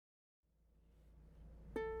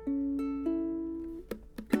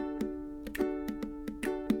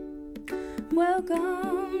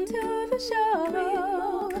Welcome to the show.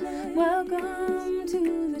 Welcome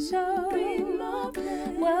to the show.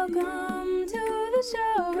 Welcome to the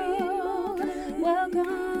show.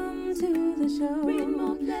 Welcome to the show.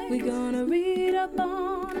 We're gonna read up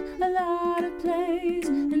on a lot of plays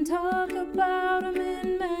and talk about them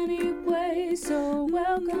in many ways. So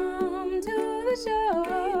welcome to the show.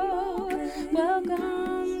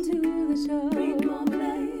 Welcome to the show. Read more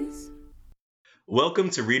plays. Welcome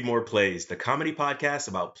to Read More Plays, the comedy podcast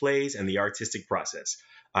about plays and the artistic process.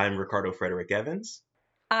 I'm Ricardo Frederick Evans.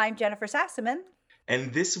 I'm Jennifer Sassaman.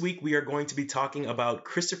 And this week we are going to be talking about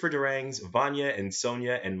Christopher Durang's Vanya and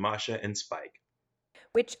Sonia and Masha and Spike,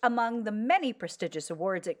 which, among the many prestigious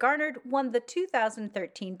awards it garnered, won the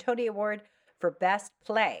 2013 Tony Award for Best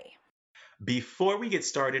Play. Before we get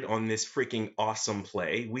started on this freaking awesome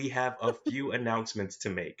play, we have a few announcements to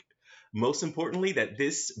make. Most importantly, that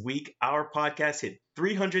this week our podcast hit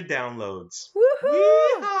 300 downloads.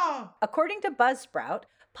 Woohoo! Yeehaw! According to Buzzsprout,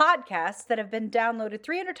 podcasts that have been downloaded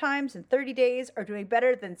 300 times in 30 days are doing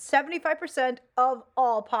better than 75% of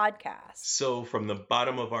all podcasts. So from the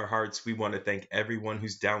bottom of our hearts, we want to thank everyone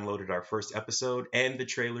who's downloaded our first episode and the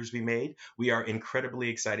trailers we made. We are incredibly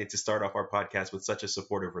excited to start off our podcast with such a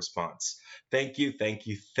supportive response. Thank you, thank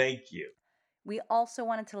you, thank you. We also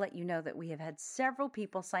wanted to let you know that we have had several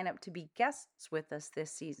people sign up to be guests with us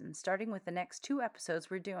this season, starting with the next 2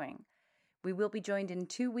 episodes we're doing. We will be joined in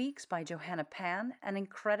 2 weeks by Johanna Pan, an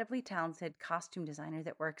incredibly talented costume designer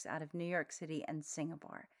that works out of New York City and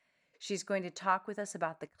Singapore. She's going to talk with us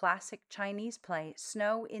about the classic Chinese play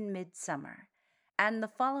Snow in Midsummer. And the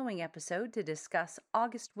following episode, to discuss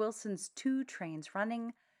August Wilson's 2 Trains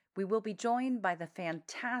Running, we will be joined by the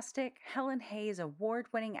fantastic Helen Hayes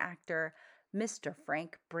award-winning actor, Mr.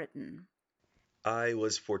 Frank Britton. I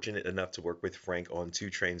was fortunate enough to work with Frank on 2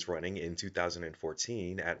 Trains Running in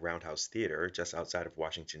 2014 at Roundhouse Theater, just outside of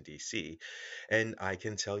Washington, D.C. And I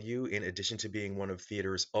can tell you, in addition to being one of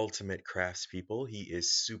theater's ultimate craftspeople, he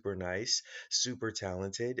is super nice, super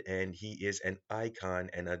talented, and he is an icon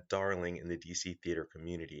and a darling in the D.C. theater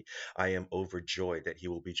community. I am overjoyed that he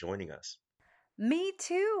will be joining us. Me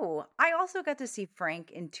too. I also got to see Frank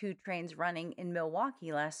in 2 Trains Running in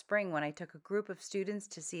Milwaukee last spring when I took a group of students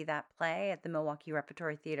to see that play at the Milwaukee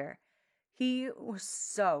Repertory Theater. He was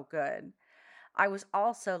so good. I was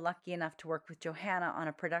also lucky enough to work with Johanna on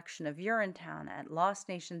a production of Urinetown at Lost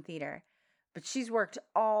Nation Theater, but she's worked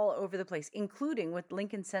all over the place, including with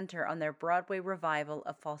Lincoln Center on their Broadway revival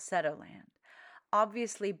of Falsetto Land.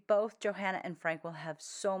 Obviously, both Johanna and Frank will have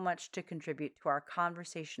so much to contribute to our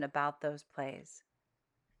conversation about those plays.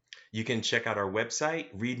 You can check out our website,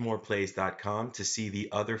 readmoreplays.com, to see the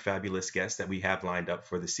other fabulous guests that we have lined up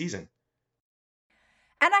for the season.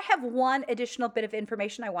 And I have one additional bit of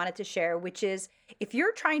information I wanted to share, which is if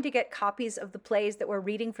you're trying to get copies of the plays that we're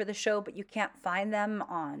reading for the show, but you can't find them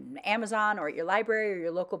on Amazon or at your library or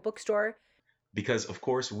your local bookstore, because, of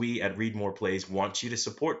course, we at Read More Plays want you to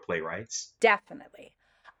support playwrights. Definitely.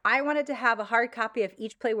 I wanted to have a hard copy of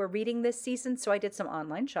each play we're reading this season, so I did some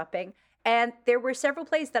online shopping. And there were several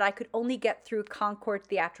plays that I could only get through Concord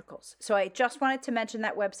Theatricals. So I just wanted to mention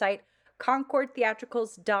that website,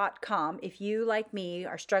 concordtheatricals.com, if you, like me,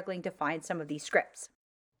 are struggling to find some of these scripts.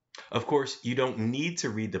 Of course, you don't need to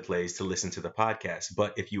read the plays to listen to the podcast,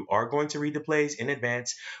 but if you are going to read the plays in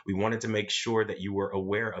advance, we wanted to make sure that you were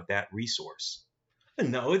aware of that resource.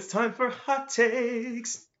 And now it's time for Hot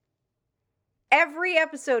Takes. Every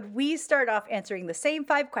episode, we start off answering the same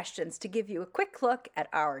 5 questions to give you a quick look at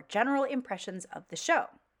our general impressions of the show.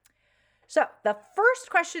 So, the first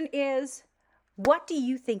question is, what do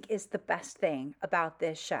you think is the best thing about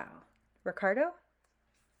this show? Ricardo?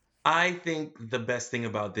 I think the best thing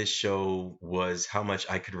about this show was how much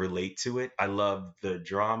I could relate to it. I loved the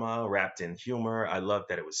drama wrapped in humor. I loved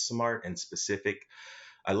that it was smart and specific.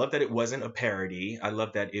 I loved that it wasn't a parody. I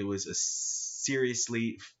loved that it was a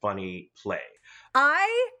seriously funny play.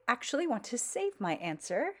 I actually want to save my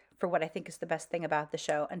answer for what I think is the best thing about the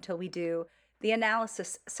show until we do the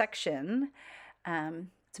analysis section.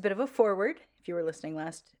 It's a bit of a forward, if you were listening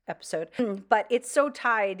last episode, but it's so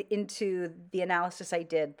tied into the analysis I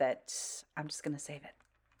did that I'm just going to save it.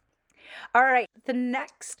 All right, the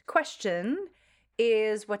next question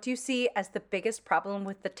is, what do you see as the biggest problem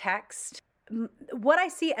with the text? What I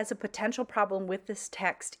see as a potential problem with this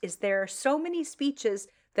text is there are so many speeches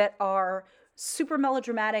that are super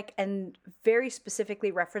melodramatic and very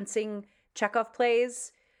specifically referencing Chekhov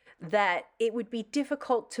plays that it would be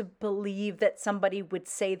difficult to believe that somebody would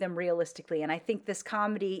say them realistically. And I think this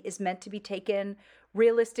comedy is meant to be taken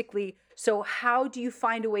realistically. So how do you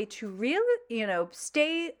find a way to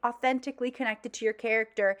stay authentically connected to your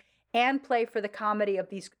character and play for the comedy of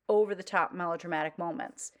these over-the-top melodramatic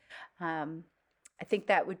moments. I think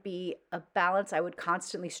that would be a balance I would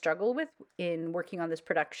constantly struggle with in working on this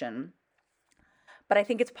production. But I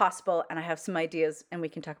think it's possible, and I have some ideas, and we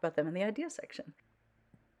can talk about them in the idea section.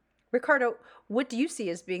 Ricardo, what do you see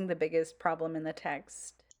as being the biggest problem in the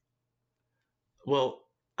text? Well,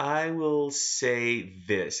 I will say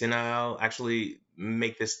this, and I'll actually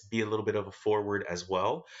make this be a little bit of a forward as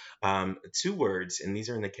well. Two words, and these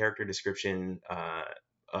are in the character description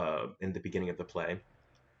in the beginning of the play.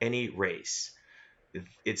 Any race.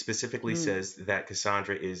 It specifically says that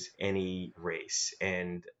Cassandra is any race,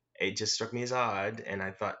 and it just struck me as odd, and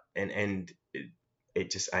I thought, and it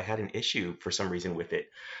just, I had an issue for some reason with it,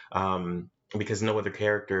 because no other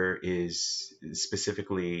character is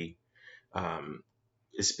specifically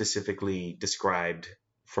described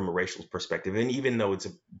from a racial perspective, and even though it's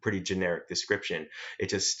a pretty generic description, it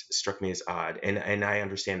just struck me as odd, and I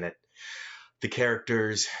understand that the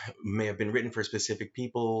characters may have been written for specific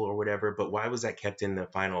people or whatever, but why was that kept in the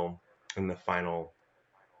final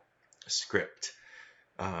script?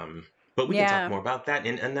 But we can talk more about that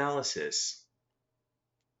in analysis,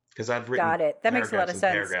 because I've written Got it. That makes a lot of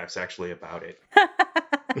sense. Paragraphs actually about it.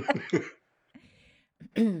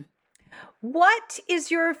 What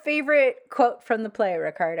is your favorite quote from the play,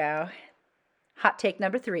 Ricardo? Hot take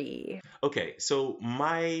number 3. Okay, so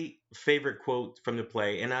my favorite quote from the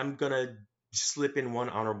play, and I'm gonna slip in one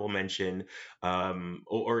honorable mention,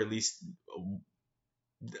 or at least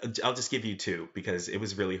I'll just give you 2 because it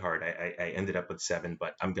was really hard. I ended up with 7,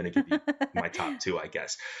 but I'm going to give you my top 2, I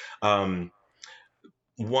guess.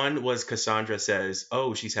 One was Cassandra says,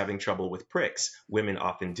 "Oh, she's having trouble with pricks. Women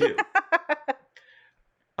often do."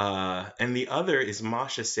 And the other is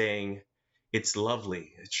Masha saying, "It's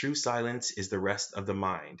lovely. True silence is the rest of the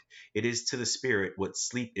mind. It is to the spirit what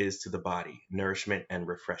sleep is to the body, nourishment and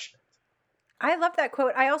refreshment." I love that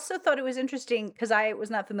quote. I also thought it was interesting because I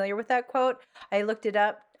was not familiar with that quote. I looked it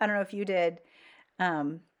up. I don't know if you did.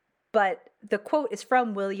 But the quote is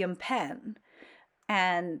from William Penn.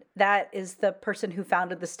 And that is the person who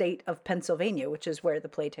founded the state of Pennsylvania, which is where the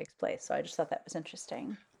play takes place. So I just thought that was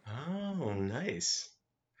interesting. Oh, nice.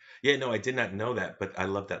 Yeah, no, I did not know that, but I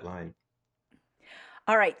love that line.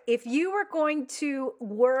 All right. If you were going to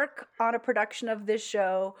work on a production of this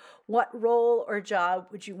show, what role or job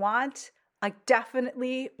would you want? I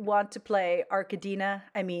definitely want to play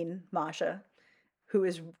Masha, who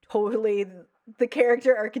is totally the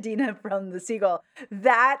character Arkadina from The Seagull.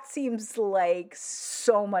 That seems like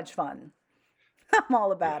so much fun. I'm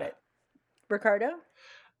all about it. Ricardo?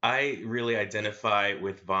 I really identify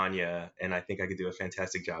with Vanya, and I think I could do a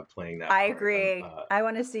fantastic job playing that I part. agree. I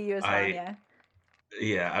want to see you as Vanya.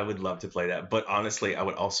 Yeah, I would love to play that. But honestly, I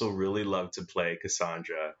would also really love to play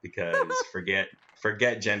Cassandra, because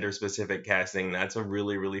forget gender specific casting. That's a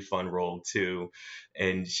really, really fun role too.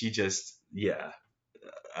 And she just, yeah,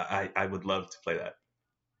 I would love to play that.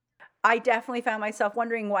 I definitely found myself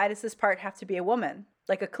wondering, why does this part have to be a woman?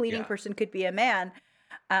 Like a cleaning person could be a man.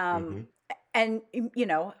 And, you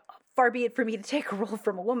know, far be it for me to take a role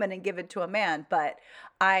from a woman and give it to a man. But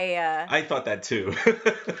I thought that too.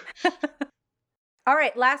 All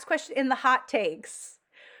right, last question in the hot takes.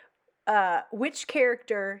 Which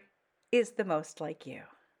character is the most like you?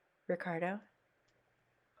 Ricardo?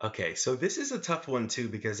 Okay, so this is a tough one too,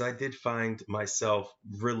 because I did find myself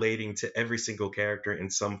relating to every single character in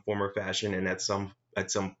some form or fashion, and at some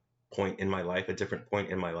point in my life, a different point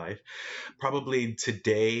in my life. Probably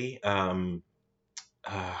today,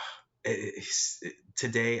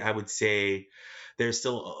 today I would say there's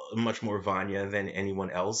still much more Vanya than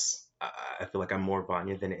anyone else. I feel like I'm more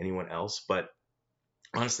Vanya than anyone else, but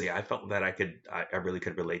honestly, I felt that I really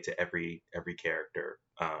could relate to every character.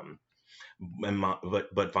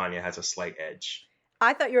 But Vanya has a slight edge.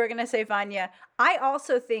 I thought you were going to say Vanya. I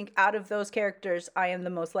also think out of those characters, I am the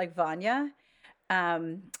most like Vanya.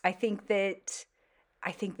 I think that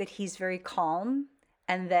he's very calm,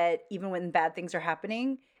 and that even when bad things are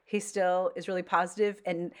happening, he still is really positive.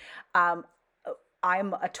 And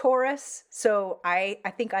I'm a Taurus, so I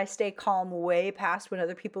think I stay calm way past when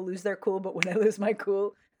other people lose their cool. But when I lose my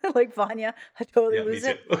cool, like Vanya, I totally lose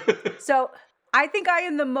it. So I think I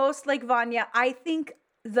am the most like Vanya. I think,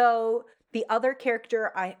 though, the other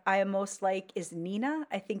character I am most like is Nina.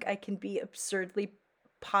 I think I can be absurdly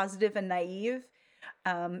positive and naive.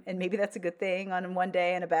 And maybe that's a good thing on one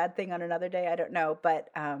day and a bad thing on another day. I don't know.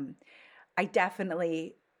 But I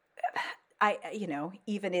definitely,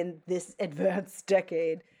 even in this advanced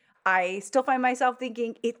decade, I still find myself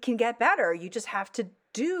thinking it can get better. You just have to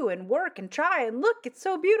do and work and try and look. It's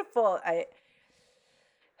so beautiful.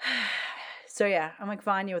 So So yeah, I'm like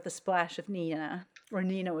Vanya with a splash of Nina, or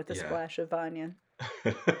Nina with a Yeah. splash of Vanya.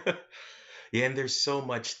 Yeah, and there's so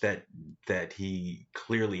much that he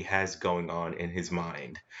clearly has going on in his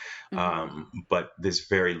mind. But there's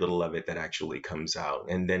very little of it that actually comes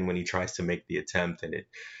out. And then when he tries to make the attempt and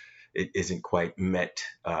it isn't quite met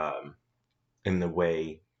in the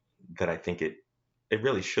way that I think it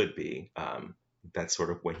really should be, that's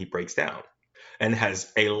sort of when he breaks down and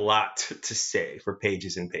has a lot to say for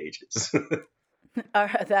pages and pages. All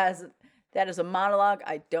right, that is a monologue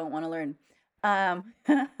I don't want to learn.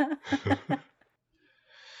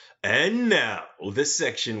 And now, this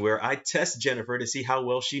section where I test Jennifer to see how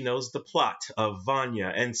well she knows the plot of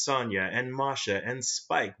Vanya and Sonia and Masha and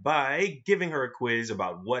Spike by giving her a quiz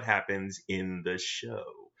about what happens in the show.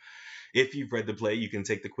 If you've read the play, you can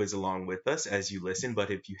take the quiz along with us as you listen,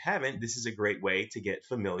 but if you haven't, this is a great way to get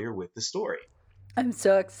familiar with the story. I'm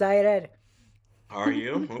so excited. Are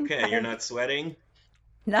you? Okay, you're not sweating?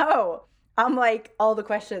 No, I'm like, all the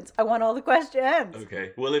questions. I want all the questions.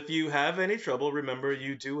 Okay. Well, if you have any trouble, remember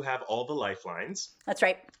you do have all the lifelines That's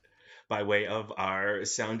right. by way of our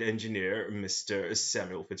sound engineer, Mr.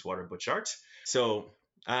 Samuel Fitzwater Butchart. So,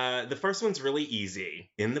 the first one's really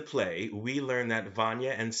easy. In the play, we learn that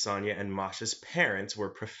Vanya and Sonia and Masha's parents were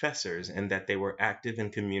professors and that they were active in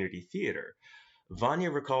community theater.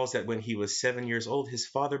 Vanya recalls that when he was 7 years old, his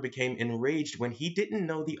father became enraged when he didn't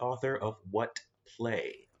know the author of what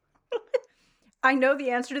play? I know the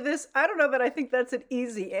answer to this. I don't know, but I think that's an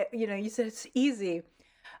easy. You said it's easy.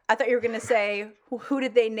 I thought you were going to say, who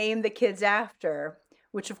did they name the kids after?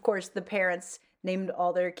 Which, of course, the parents named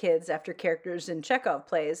all their kids after characters in Chekhov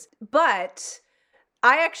plays. But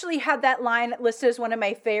I actually had that line listed as one of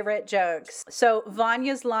my favorite jokes. So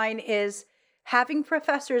Vanya's line is, having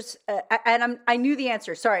professors, and I knew the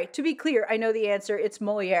answer. Sorry. To be clear, I know the answer. It's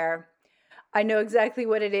Moliere. I know exactly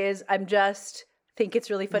what it is. I'm just think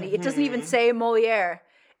it's really funny. It doesn't even say Moliere.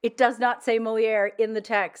 It does not say Moliere in the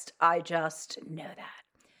text. I just know that.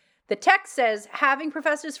 The text says, having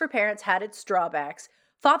professors for parents had its drawbacks.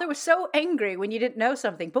 Father was so angry when you didn't know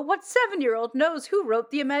something, but what 7-year-old knows who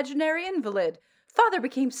wrote The Imaginary Invalid? Father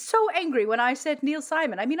became so angry when I said Neil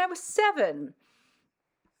Simon. I mean, I was 7.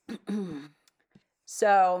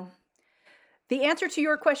 So, the answer to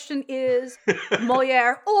your question is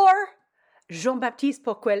Moliere or Jean-Baptiste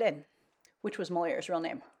Poquelin, which was Moliere's real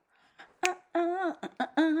name.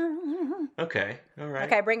 Okay, all right.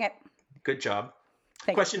 Okay, bring it. Good job.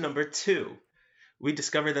 Question number 2. We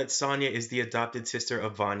discover that Sonia is the adopted sister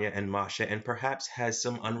of Vanya and Masha and perhaps has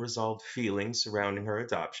some unresolved feelings surrounding her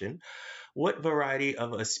adoption. What variety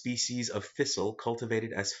of a species of thistle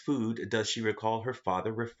cultivated as food does she recall her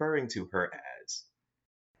father referring to her as?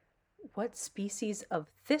 What species of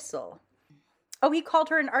thistle? Oh, he called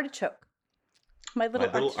her an artichoke. My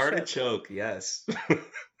little artichoke, yes.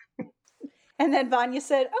 And then Vanya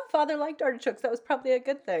said, oh, father liked artichokes. That was probably a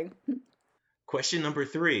good thing. Question number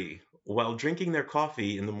 3. While drinking their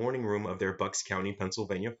coffee in the morning room of their Bucks County,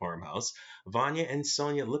 Pennsylvania farmhouse, Vanya and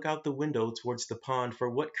Sonia look out the window towards the pond for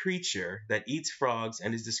what creature that eats frogs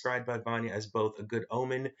and is described by Vanya as both a good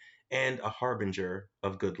omen and a harbinger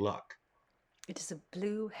of good luck. It is a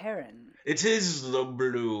blue heron. It is the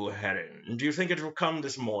blue heron. Do you think it will come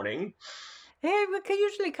this morning? It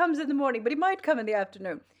usually comes in the morning, but he might come in the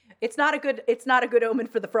afternoon. It's not a good omen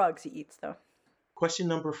for the frogs he eats, though. Question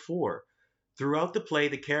number 4. Throughout the play,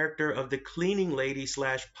 the character of the cleaning lady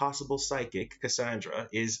 / possible psychic, Cassandra,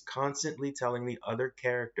 is constantly telling the other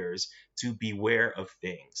characters to beware of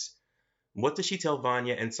things. What does she tell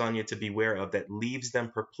Vanya and Sonia to beware of that leaves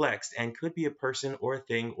them perplexed and could be a person or a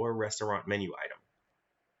thing or a restaurant menu item?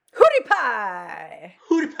 Hootie pie!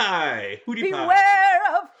 Hootie pie! Hootie pie! Beware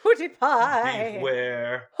of hootie pie!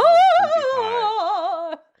 Beware of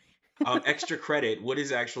hootie pie! Extra credit, what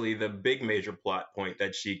is actually the big major plot point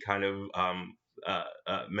that she kind of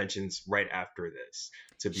mentions right after this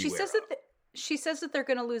to beware She says that they're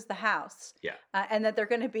going to lose the house. Yeah. And that they're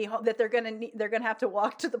going to have to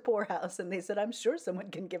walk to the poorhouse. And they said, I'm sure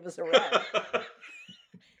someone can give us a ride.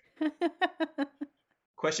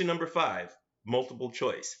 Question number 5, multiple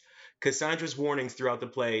choice. Cassandra's warnings throughout the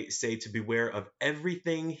play say to beware of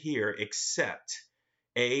everything here except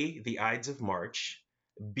A, the Ides of March,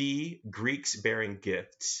 B, Greeks bearing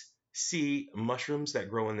gifts, C, mushrooms that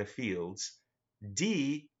grow in the fields,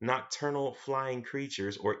 D, nocturnal flying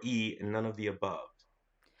creatures, or E, none of the above.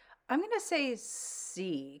 I'm going to say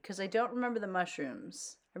C, because I don't remember the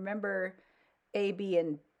mushrooms. I remember A, B,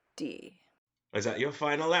 and D. Is that your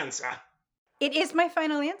final answer? It is my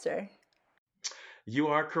final answer. You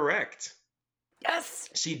are correct. Yes.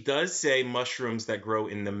 She does say mushrooms that grow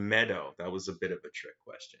in the meadow. That was a bit of a trick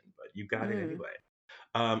question, but you got it anyway.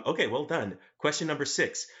 Okay, well done. Question number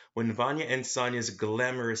 6. When Vanya and Sonya's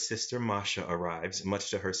glamorous sister Masha arrives, much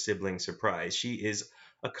to her siblings' surprise, she is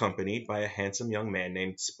accompanied by a handsome young man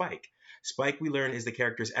named Spike. Spike, we learn, is the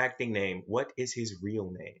character's acting name. What is his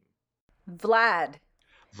real name? Vlad.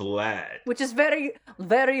 Vlad. Which is very,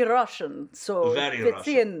 very Russian, so Very it fits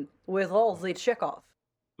Russian. in with all the Chekhov.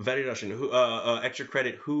 Very Russian. Who? Extra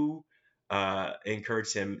credit. Who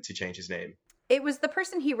encouraged him to change his name? It was the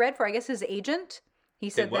person he read for, I guess his agent. He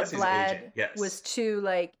said It was that his Vlad agent, yes. was too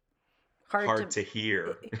like Hard to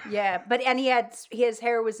hear. Yeah, but and his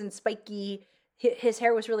hair was in spiky. His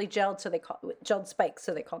hair was really gelled, so they gelled Spike.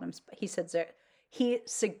 So they called him. He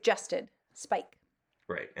suggested Spike.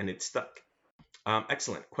 Right, and it stuck.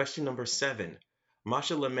 Excellent. Question number 7.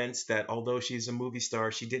 Masha laments that although she's a movie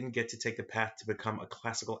star, she didn't get to take the path to become a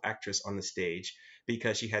classical actress on the stage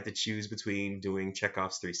because she had to choose between doing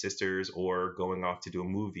Chekhov's Three Sisters or going off to do a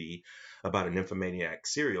movie about a nymphomaniac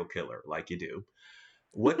serial killer, like you do.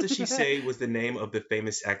 What does she say was the name of the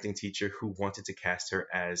famous acting teacher who wanted to cast her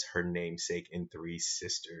as her namesake in Three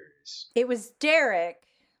Sisters? It was Derek.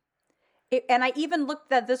 And I even looked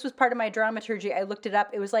that this was part of my dramaturgy. I looked it up.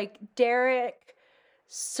 It was like Derek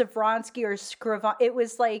Savronsky or Scrivan. It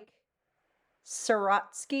was like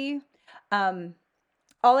Saratsky.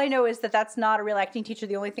 All I know is that that's not a real acting teacher.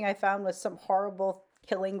 The only thing I found was some horrible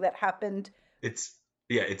killing that happened. It's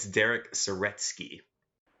Derek Saretsky.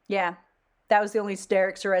 Yeah, that was the only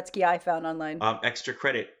Derek Saretsky I found online. Extra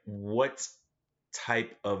credit. What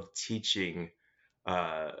type of teaching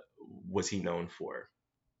was he known for?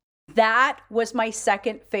 That was my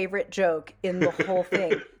second favorite joke in the whole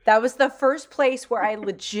thing. That was the first place where I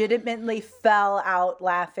legitimately fell out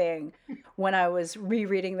laughing when I was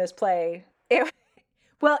rereading this play. And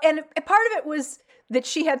part of it was that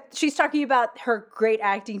she's talking about her great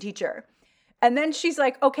acting teacher. And then she's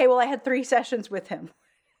like, okay, well, I had 3 sessions with him.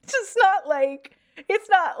 It's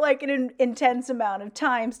not like an intense amount of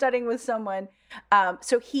time studying with someone.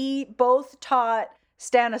 So he both taught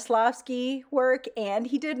Stanislavski work and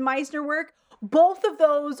he did Meisner work. Both of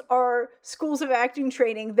those are schools of acting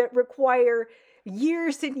training that require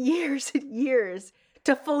years and years and years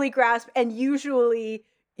to fully grasp. And usually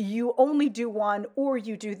you only do one or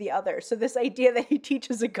you do the other. So this idea that he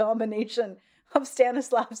teaches a combination of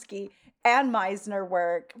Stanislavski and Meisner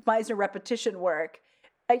work, Meisner repetition work.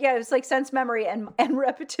 It's like sense memory and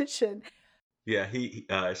repetition. Yeah,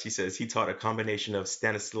 she says he taught a combination of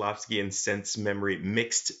Stanislavski and sense memory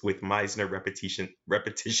mixed with Meisner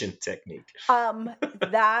repetition technique.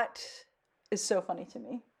 That is so funny to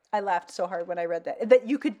me. I laughed so hard when I read that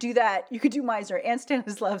you could do that. You could do Meisner and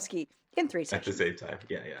Stanislavski in 3 sessions. At the same time.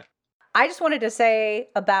 Yeah. I just wanted to say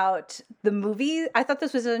about the movie. I thought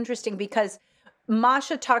this was interesting because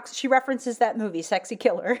Masha she references that movie, Sexy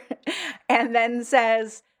Killer, and then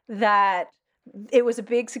says that it was a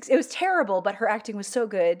big success. It was terrible, but her acting was so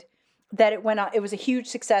good that it went on. It was a huge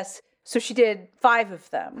success. So she did 5 of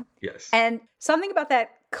them. Yes. And something about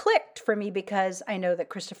that clicked for me because I know that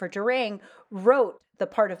Christopher Durang wrote the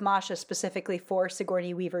part of Masha specifically for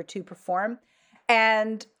Sigourney Weaver to perform.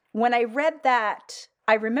 And when I read that,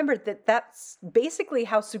 I remembered that that's basically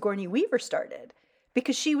how Sigourney Weaver started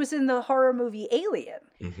because she was in the horror movie Alien.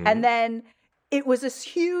 Mm-hmm. And then it was this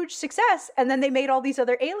huge success, and then they made all these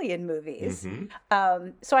other Alien movies.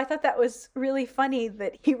 Mm-hmm. So I thought that was really funny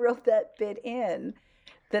that he wrote that bit in,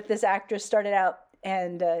 that this actress started out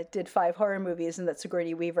and did 5 horror movies, and that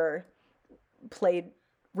Sigourney Weaver played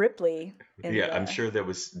Ripley. I'm sure that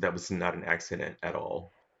was not an accident at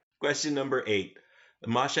all. Question number 8.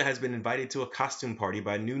 Masha has been invited to a costume party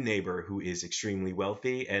by a new neighbor who is extremely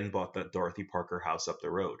wealthy and bought the Dorothy Parker house up the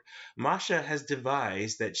road. Masha has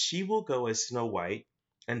devised that she will go as Snow White,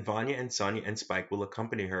 and Vanya and Sonya and Spike will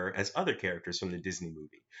accompany her as other characters from the Disney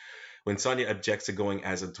movie. When Sonya objects to going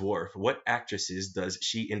as a dwarf, what actresses does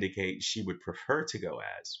she indicate she would prefer to go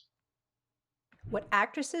as? What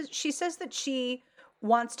actresses? She says that she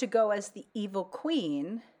wants to go as the evil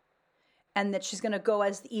queen, and that she's going to go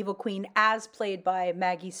as the evil queen as played by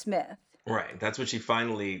Maggie Smith. Right. That's what she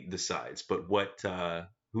finally decides. But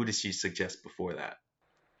who does she suggest before that?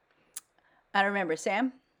 I don't remember.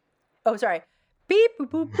 Sam? Oh, sorry. Beep, boop,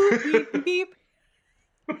 boop, boop, beep, beep.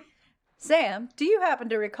 Sam, do you happen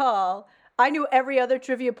to recall? I knew every other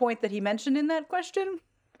trivia point that he mentioned in that question.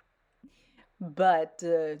 But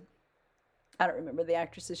I don't remember the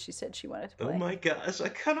actresses she said she wanted to play. Oh my gosh. I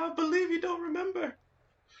cannot believe you don't remember.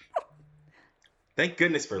 Thank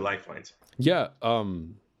goodness for lifelines. Yeah,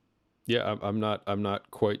 I'm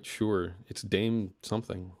not quite sure. It's Dame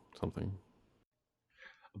something.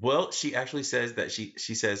 Well, she actually says that she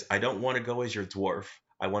says, I don't want to go as your dwarf.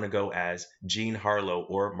 I want to go as Jean Harlow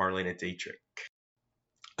or Marlena Dietrich.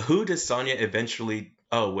 Who does Sonia eventually?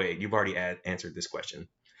 Oh wait, you've already answered this question.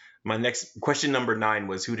 My next question, number 9,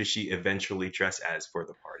 was who does she eventually dress as for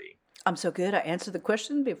the party? I'm so good. I answered the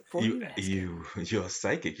question before you You asked. you're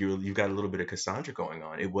psychic. You got a little bit of Cassandra going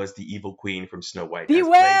on. It was the evil queen from Snow White, as played by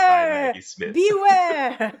Beware! Maggie Smith.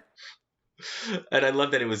 Beware! And I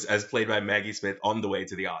love that it was as played by Maggie Smith on the way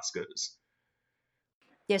to the Oscars.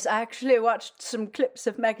 Yes, I actually watched some clips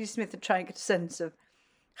of Maggie Smith to try and get a sense of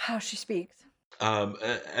how she speaks.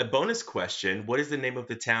 A bonus question: what is the name of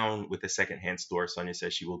the town with the secondhand store Sonia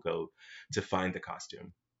says she will go to find the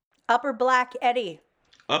costume? Upper Black Eddy.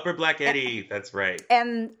 Upper Black Eddy. That's right.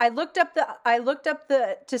 And I looked up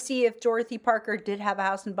the to see if Dorothy Parker did have a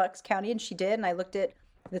house in Bucks County, and she did. And I looked at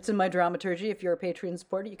it's in my dramaturgy. If you're a Patreon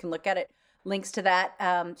supporter, you can look at it. Links to that.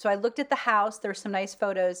 So I looked at the house. There were some nice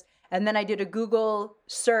photos, and then I did a Google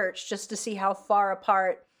search just to see how far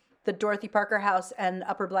apart the Dorothy Parker house and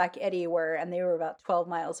Upper Black Eddy were, and they were about 12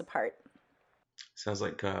 miles apart. Sounds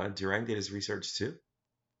like Durang did his research too.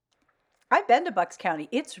 I've been to Bucks County.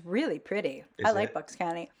 It's really pretty. Is I like it? Bucks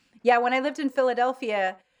County. Yeah, when I lived in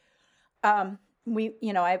Philadelphia, I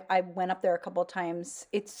went up there a couple of times.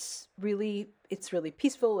 It's really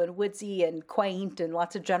peaceful and woodsy and quaint, and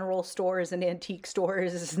lots of general stores and antique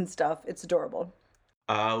stores and stuff. It's adorable.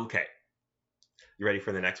 Okay. You ready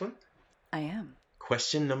for the next one? I am.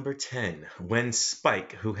 Question number 10. When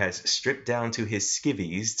Spike, who has stripped down to his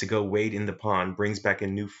skivvies to go wade in the pond, brings back a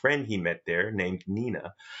new friend he met there named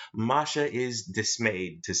Nina, Masha is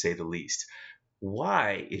dismayed, to say the least.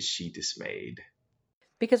 Why is she dismayed?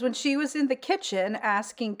 Because when she was in the kitchen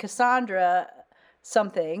asking Cassandra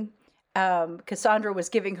something, Cassandra was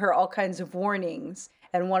giving her all kinds of warnings.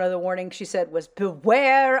 And one of the warnings she said was,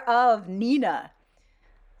 beware of Nina.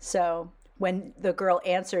 So when the girl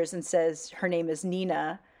answers and says her name is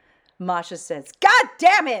Nina, Masha says, God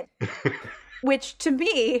damn it! Which to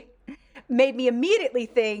me made me immediately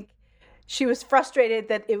think she was frustrated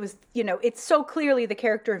that it was, it's so clearly the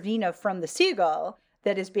character of Nina from The Seagull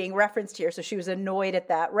that is being referenced here. So she was annoyed at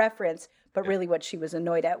that reference. But really what she was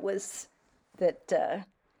annoyed at was that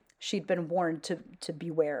she'd been warned to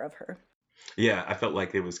beware of her. Yeah, I felt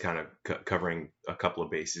like it was kind of covering a couple of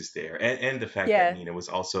bases there. And the fact Yeah. that Nina was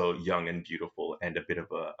also young and beautiful and a bit of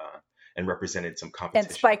and represented some competition.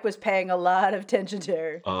 And Spike was paying a lot of attention to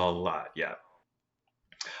her. A lot, yeah.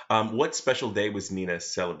 What special day was Nina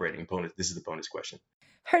celebrating? This is the bonus question.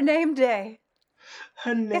 Her name day.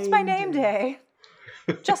 Her name It's my name day.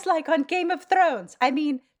 Just like on Game of Thrones. I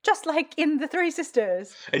mean, just like in The Three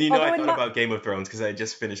Sisters. And I Although thought about Game of Thrones because I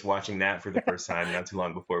just finished watching that for the first time not too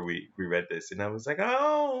long before we read this. And I was like,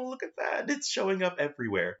 oh, look at that. It's showing up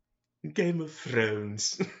everywhere. Game of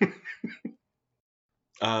Thrones.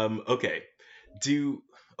 Okay.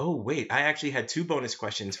 Oh, wait. I actually had 2 bonus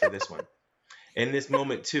questions for this one. In this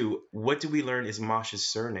moment, too, what do we learn is Masha's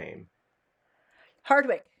surname?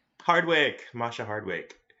 Hardwick. Hardwick. Masha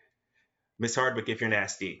Hardwick. Miss Hardwick, if you're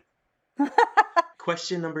nasty.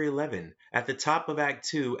 Question number 11. At the top of Act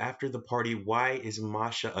 2, after the party, why is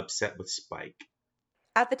Masha upset with Spike?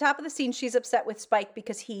 At the top of the scene, she's upset with Spike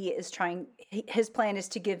because his plan is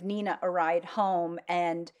to give Nina a ride home.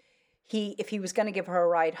 And if he was going to give her a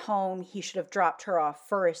ride home, he should have dropped her off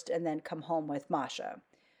first and then come home with Masha.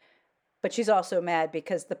 But she's also mad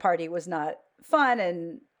because the party was not fun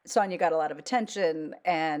and Sonia got a lot of attention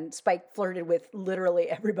and Spike flirted with literally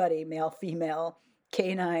everybody, male, female,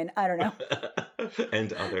 canine, I don't know.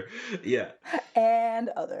 And other. Yeah. And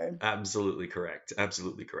other. Absolutely correct.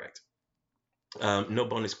 Absolutely correct. No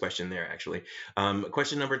bonus question there, actually.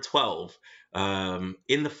 Question number 12.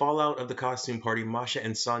 In the fallout of the costume party, Masha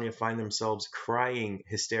and Sonia find themselves crying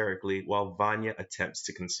hysterically while Vanya attempts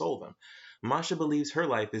to console them. Masha believes her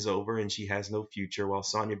life is over and she has no future, while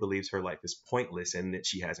Sonia believes her life is pointless and that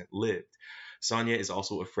she hasn't lived. Sonia is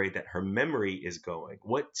also afraid that her memory is going.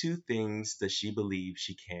 What 2 things does she believe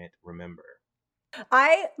she can't remember?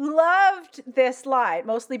 I loved this line,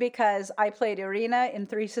 mostly because I played Irina in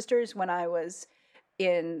Three Sisters when I was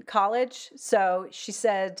in college. So she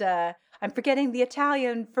said, I'm forgetting the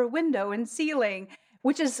Italian for window and ceiling,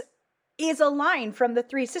 which is a line from the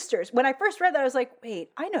Three Sisters. When I first read that, I was like, wait,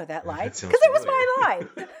 I know that line. Because it was my line.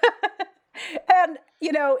 And,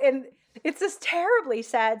 and it's this terribly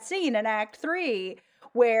sad scene in Act 3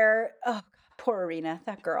 where, oh, poor Irina,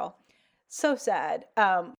 that girl. So sad.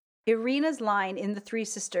 Irina's line in The Three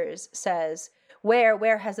Sisters says,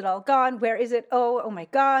 where has it all gone? Where is it? Oh my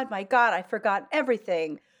God, I've forgotten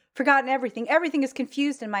everything. Everything is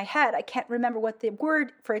confused in my head. I can't remember what the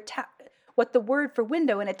word for what the word for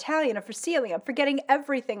window in Italian or for ceiling. I'm forgetting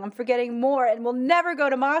everything. I'm forgetting more, and we'll never go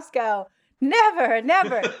to Moscow. Never,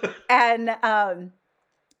 never.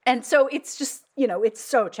 And so it's just, it's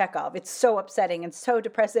so Chekhov. It's so upsetting and so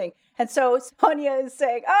depressing. And so Sonia is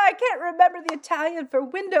saying, I can't remember the Italian for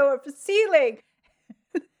window or for ceiling.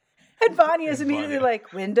 And Vanya is immediately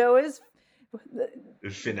like, window is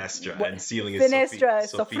Finestra, and ceiling is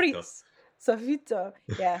Finestra, soffitto. Soffitto.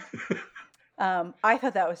 Yeah. I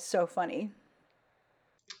thought that was so funny.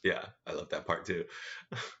 Yeah, I love that part too.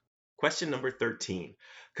 Question number 13.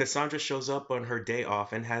 Cassandra shows up on her day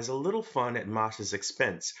off and has a little fun at Masha's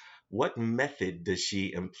expense. What method does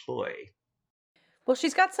she employ? Well,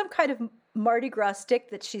 she's got some kind of Mardi Gras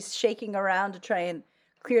stick that she's shaking around to try and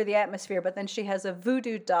clear the atmosphere, but then she has a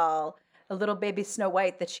voodoo doll, a little baby Snow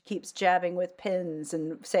White that she keeps jabbing with pins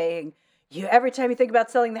and saying, every time you think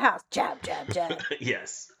about selling the house, jab, jab, jab.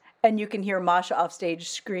 Yes. And you can hear Masha off stage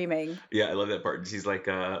screaming. Yeah, I love that part. She's like,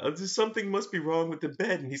 something must be wrong with the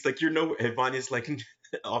bed. And he's like, and Vanya's like,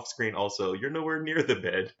 off screen also, you're nowhere near the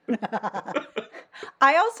bed.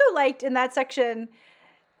 I also liked in that section,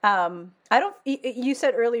 you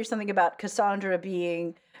said earlier something about Cassandra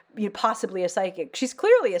being possibly a psychic. She's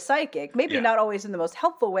clearly a psychic, maybe not always in the most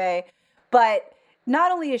helpful way, but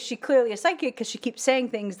not only is she clearly a psychic because she keeps saying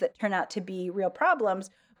things that turn out to be real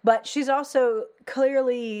problems, but she's also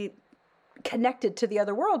clearly connected to the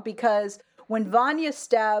other world, because when Vanya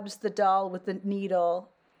stabs the doll with the needle,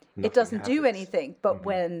 it doesn't do anything. But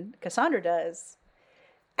when Cassandra does,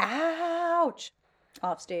 ouch,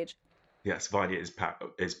 off stage. Yes, Vanya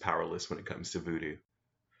is powerless when it comes to voodoo.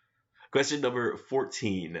 Question number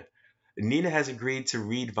 14. Nina has agreed to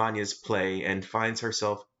read Vanya's play and finds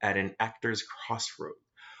herself at an actor's crossroad.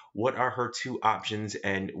 What are her two options,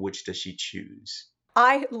 and which does she choose?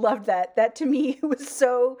 I loved that. That to me was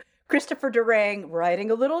so Christopher Durang writing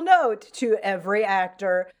a little note to every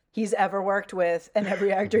actor he's ever worked with and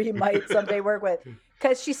every actor he might someday work with.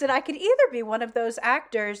 Because she said, I could either be one of those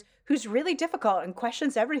actors who's really difficult and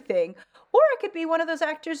questions everything, or I could be one of those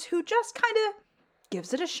actors who just kind of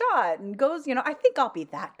gives it a shot and goes, I think I'll be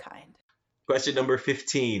that kind. Question number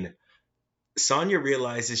 15. Sonia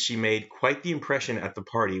realizes she made quite the impression at the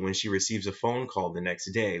party when she receives a phone call the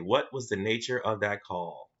next day. What was the nature of that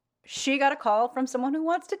call? She got a call from someone who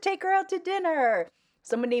wants to take her out to dinner.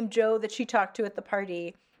 Someone named Joe that she talked to at the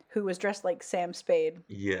party who was dressed like Sam Spade.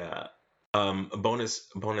 Yeah. Bonus,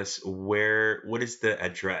 what is the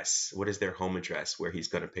address? What is their home address where he's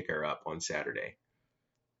going to pick her up on Saturday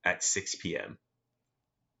at 6 p.m.?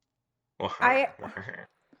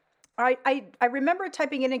 I remember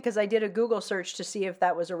typing it in because I did a Google search to see if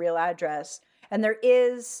that was a real address. And there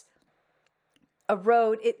is a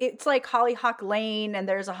road. It's like Hollyhock Lane, and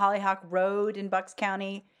there's a Hollyhock Road in Bucks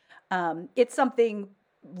County. It's something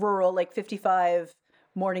rural, like 55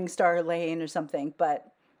 Morningstar Lane or something. But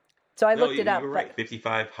so I looked it up. You were right.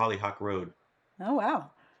 55 Hollyhock Road. Oh,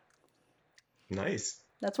 wow. Nice.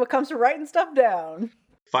 That's what comes from writing stuff down.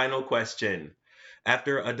 Final question.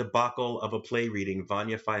 After a debacle of a play reading,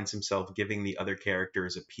 Vanya finds himself giving the other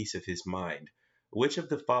characters a piece of his mind. Which of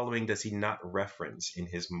the following does he not reference in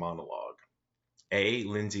his monologue? A.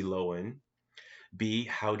 Lindsay Lohan. B.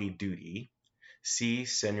 Howdy Doody. C.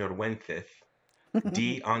 Senor Wentith.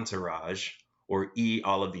 D. Entourage. Or E.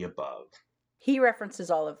 All of the above. He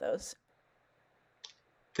references all of those.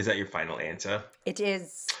 Is that your final answer? It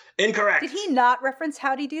is. Incorrect. Did he not reference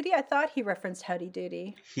Howdy Doody? I thought he referenced Howdy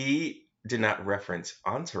Doody. He did not reference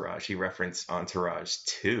Entourage. He referenced Entourage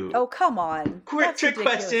 2. Oh, come on. Trick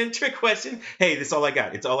question. Hey, that's all I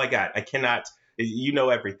got. It's all I got. I cannot. You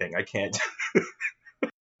know everything. I can't.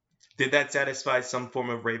 Did that satisfy some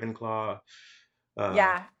form of Ravenclaw?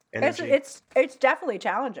 Yeah. Energy? It's definitely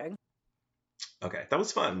challenging. Okay, that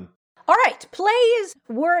was fun. All right, plays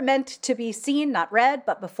were meant to be seen, not read,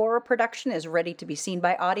 but before a production is ready to be seen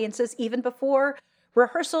by audiences, even before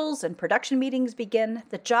rehearsals and production meetings begin,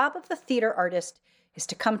 the job of the theater artist is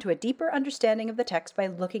to come to a deeper understanding of the text by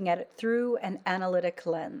looking at it through an analytic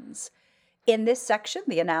lens. In this section,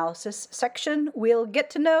 the analysis section, we'll get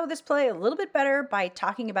to know this play a little bit better by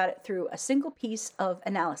talking about it through a single piece of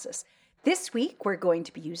analysis. This week, we're going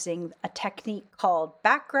to be using a technique called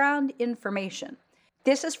background information.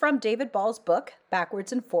 This is from David Ball's book,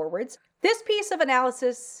 Backwards and Forwards. This piece of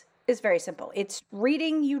analysis is very simple. It's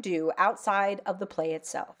reading you do outside of the play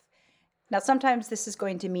itself. Now, sometimes this is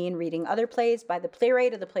going to mean reading other plays by the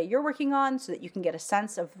playwright of the play you're working on so that you can get a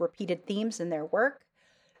sense of repeated themes in their work.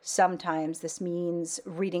 Sometimes this means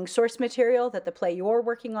reading source material that the play you're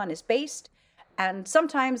working on is based. And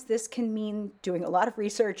sometimes this can mean doing a lot of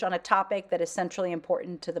research on a topic that is centrally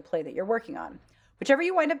important to the play that you're working on. Whichever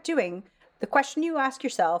you wind up doing, The question you ask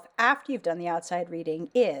yourself after you've done the outside reading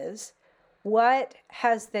is, what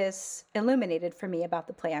has this illuminated for me about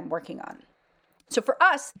the play I'm working on? So for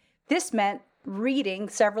us, this meant reading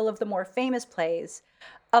several of the more famous plays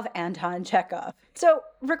of Anton Chekhov. So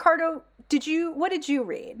Ricardo, what did you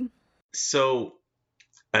read? So,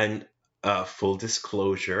 and full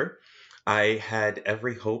disclosure, I had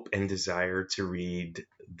every hope and desire to read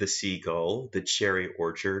The Seagull, The Cherry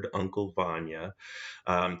Orchard, Uncle Vanya,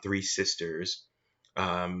 Three Sisters,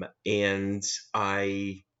 and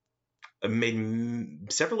I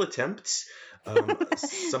made several attempts.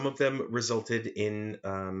 Some of them resulted in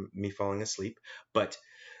me falling asleep, but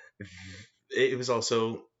it was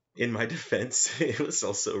also, in my defense, it was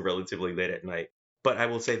also relatively late at night. But I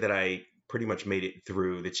will say that I pretty much made it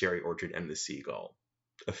through The Cherry Orchard and The Seagull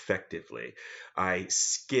effectively. I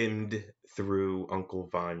skimmed through Uncle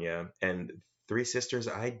Vanya, and Three Sisters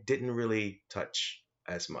I didn't really touch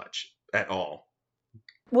as much at all.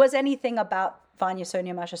 Was anything about Vanya,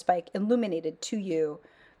 Sonia, Masha, Spike illuminated to you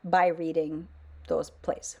by reading those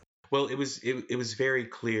plays? Well, it was very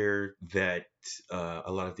clear that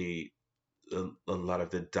a lot of the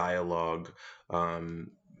dialogue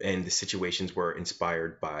and the situations were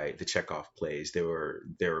inspired by the Chekhov plays. There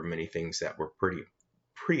were many things that were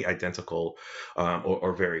pretty identical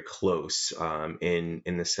or very close in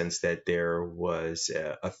the sense that there was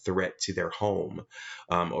a threat to their home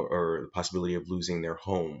or the possibility of losing their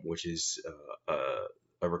home, which is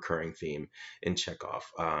a recurring theme in Chekhov.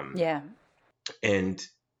 Yeah. And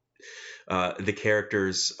the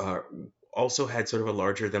characters also had sort of a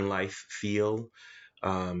larger than life feel,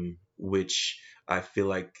 which I feel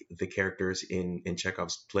like the characters in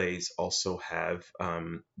Chekhov's plays also have.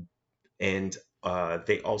 And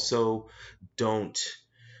they also don't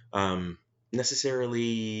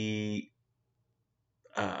necessarily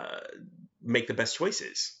make the best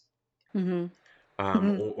choices. Mm-hmm.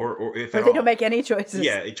 Or if or at they all. Don't make any choices.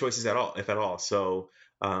 Yeah, choices at all, if at all. So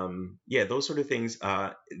yeah, those sort of things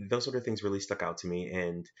really stuck out to me,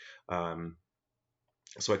 and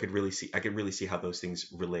so I could really see how those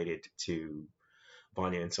things related to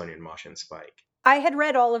Vanya and Sonia and Masha and Spike. I had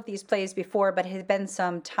read all of these plays before, but it had been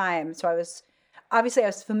some time. So I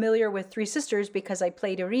was familiar with Three Sisters because I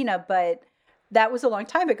played Irina, but that was a long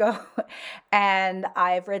time ago. And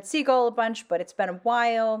I've read Seagull a bunch, but it's been a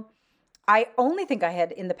while. I only think I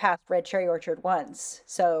had in the past read Cherry Orchard once.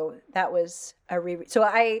 So that was a reread. So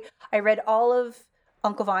I read all of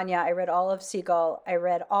Uncle Vanya. I read all of Seagull. I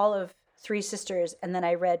read all of Three Sisters. And then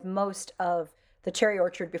I read most of the Cherry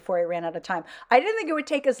Orchard before I ran out of time. I didn't think it would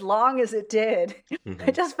take as long as it did. Mm-hmm.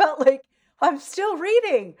 I just felt like I'm still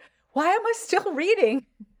reading. Why am I still reading?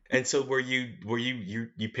 And so were you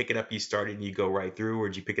pick it up, you started and you go right through, or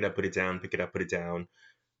did you pick it up, put it down, pick it up, put it down?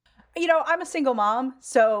 You know, I'm a single mom,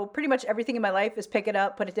 so pretty much everything in my life is pick it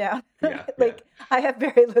up, put it down. Yeah, like yeah. I have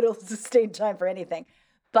very little sustained time for anything.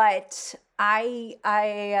 But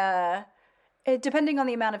I depending on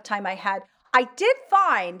the amount of time I had, I did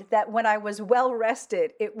find that when I was well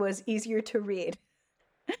rested, it was easier to read.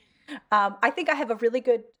 I think I have a really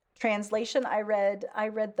good translation. I read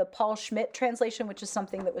the Paul Schmidt translation, which is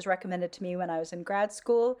something that was recommended to me when I was in grad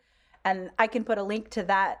school. And I can put a link to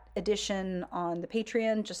that edition on the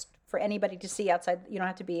Patreon just for anybody to see outside. You don't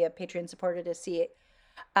have to be a Patreon supporter to see it.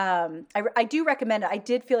 I do recommend it. I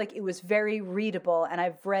did feel like it was very readable, and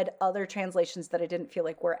I've read other translations that I didn't feel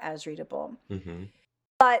like were as readable. Mm-hmm.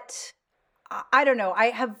 But I don't know. I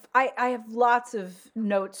have lots of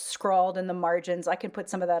notes scrawled in the margins. I can put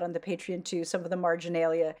some of that on the Patreon too, some of the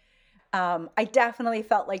marginalia. I definitely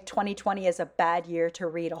felt like 2020 is a bad year to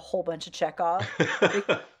read a whole bunch of Chekhov.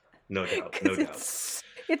 No doubt.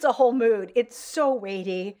 It's a whole mood. It's so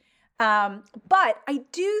weighty. But I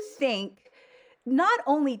do think not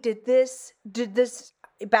only did this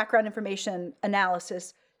background information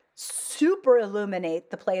analysis super illuminate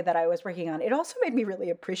the play that I was working on, it also made me really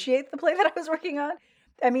appreciate the play that I was working on.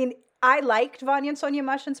 I mean, I liked Vanya and Sonia,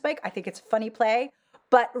 Masha and Spike. I think it's a funny play,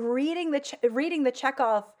 but reading the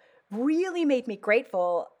Chekhov really made me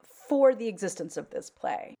grateful for the existence of this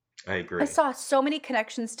play. I agree. I saw so many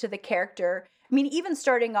connections to the character. I mean, even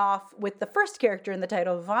starting off with the first character in the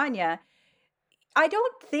title, Vanya, I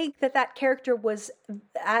don't think that character was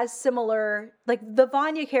as similar. Like the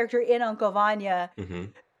Vanya character in Uncle Vanya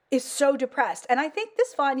is so depressed. And I think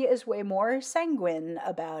this Vanya is way more sanguine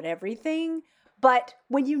about everything. But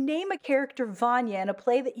when you name a character Vanya in a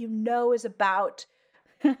play that you know is about,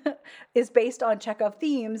 is based on Chekhov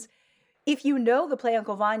themes, if you know the play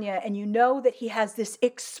Uncle Vanya and you know that he has this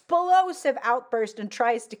explosive outburst and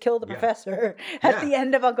tries to kill the professor at the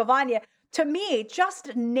end of Uncle Vanya, to me,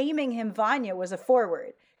 just naming him Vanya was a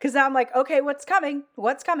forward. Because now I'm like, okay, what's coming?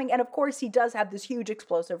 What's coming? And of course, he does have this huge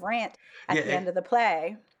explosive rant at Yeah, the end of the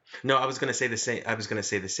play. no, I was gonna say the same. I was gonna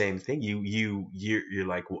say the same thing. You're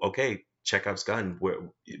like, well, okay, Chekhov's gun.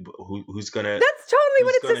 Who's gonna? That's totally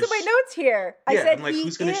what Who's it says gonna? in my notes here. I Yeah, said I'm like, he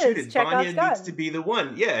who's gonna shoot is it? Chekhov's Vanya gun. needs to be the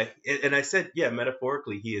one. Yeah, and I said, yeah,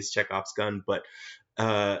 metaphorically, he is Chekhov's gun. But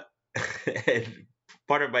uh, and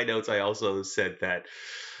part of my notes, I also said that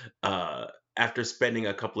after spending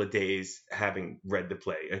a couple of days having read the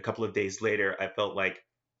play, a couple of days later, I felt like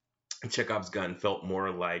Chekhov's gun felt more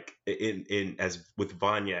like in as with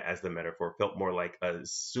Vanya as the metaphor felt more like a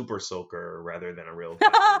super soaker rather than a real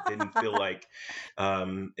gun. It didn't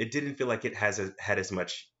feel like it had as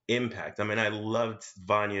much impact. I mean, I loved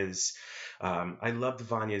Vanya's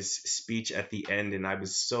speech at the end, and I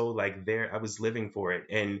was so like there. I was living for it,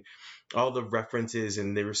 and all the references,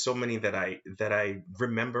 and there were so many that I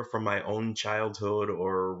remember from my own childhood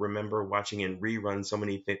or remember watching in reruns. So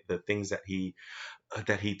many the things that he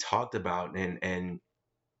talked about,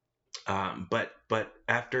 but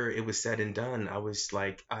after it was said and done, I was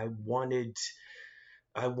like, I wanted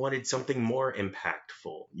something more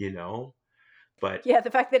impactful, but Yeah,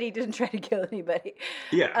 the fact that he didn't try to kill anybody.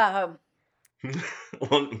 yeah.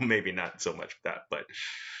 Well, maybe not so much that, but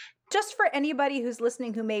Just for anybody who's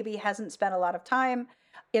listening who maybe hasn't spent a lot of time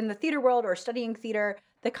in the theater world or studying theater,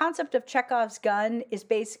 the concept of Chekhov's gun is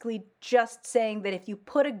basically just saying that if you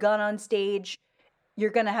put a gun on stage,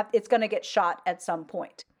 it's gonna get shot at some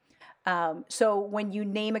point. So when you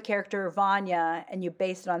name a character Vanya and you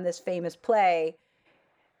base it on this famous play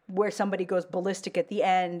where somebody goes ballistic at the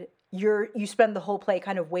end, you spend the whole play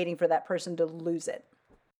kind of waiting for that person to lose it.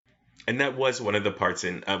 and that was one of the parts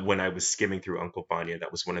in when I was skimming through Uncle Vanya.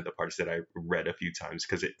 That was one of the parts that I read a few times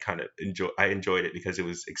because it kind of I enjoyed it because it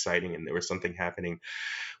was exciting and there was something happening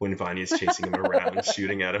when Vanya's chasing him around,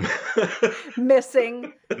 shooting at him,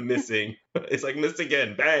 Missing. missing. It's like missed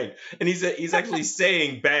again, bang, and he's actually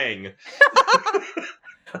saying bang.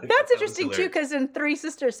 That's interesting too, because in Three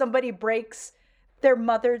Sisters, somebody breaks their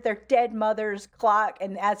dead mother's clock,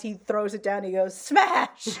 and as he throws it down, he goes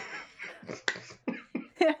smash.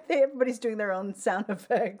 Everybody's doing their own sound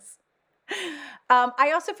effects.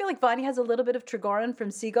 I also feel like Vanya has a little bit of Trigorin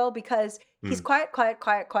from Seagull because he's quiet.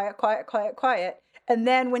 And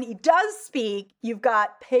then when he does speak, you've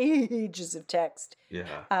got pages of text. Yeah.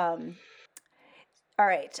 All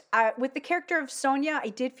right. With the character of Sonia, I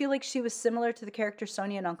did feel like she was similar to the character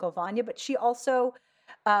Sonia and Uncle Vanya, but she also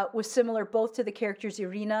was similar both to the characters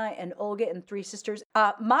Irina and Olga in Three Sisters.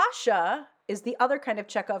 Masha is the other kind of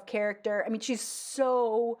Chekhov character. I mean, she's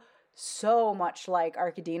so much like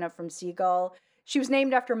Arkadina from Seagull. She was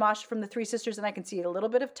named after Masha from the Three Sisters, and I can see a little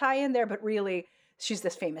bit of tie-in there, but really, she's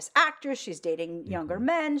this famous actress. She's dating younger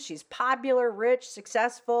men. She's popular, rich,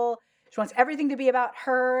 successful. She wants everything to be about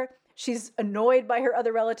her. She's annoyed by her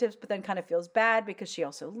other relatives, but then kind of feels bad because she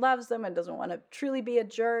also loves them and doesn't want to truly be a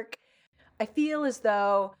jerk. I feel as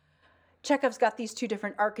though Chekhov's got these two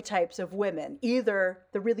different archetypes of women, either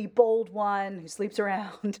the really bold one who sleeps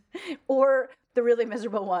around or the really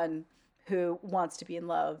miserable one who wants to be in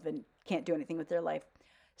love and can't do anything with their life.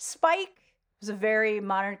 Spike is a very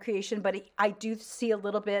modern creation, but I do see a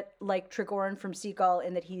little bit like Trigorin from Seagull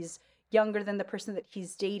in that he's younger than the person that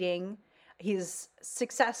he's dating. He's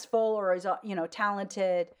successful or is,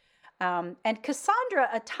 talented. And Cassandra,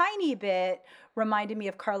 a tiny bit, reminded me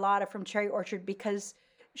of Carlotta from Cherry Orchard because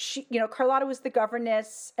Carlotta was the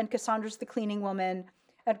governess and Cassandra's the cleaning woman.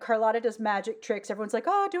 And Carlotta does magic tricks. Everyone's like,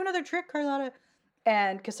 oh, do another trick, Carlotta.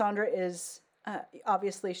 And Cassandra is,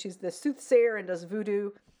 obviously, she's the soothsayer and does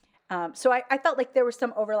voodoo. So I felt like there were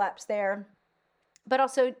some overlaps there. But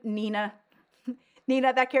also Nina.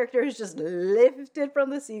 Nina, that character is just lifted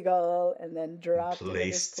from the Seagull and then dropped in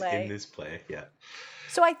this play. Yeah.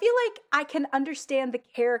 So I feel like I can understand the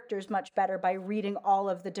characters much better by reading all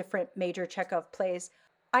of the different major Chekhov plays.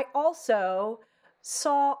 I also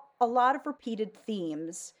saw a lot of repeated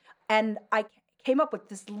themes, and I came up with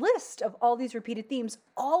this list of all these repeated themes,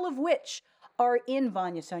 all of which are in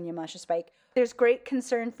Vanya, Sonia, Masha, Spike. There's great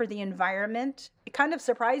concern for the environment. It kind of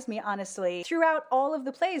surprised me, honestly. Throughout all of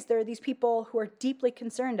the plays, there are these people who are deeply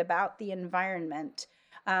concerned about the environment.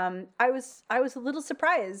 I was a little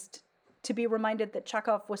surprised to be reminded that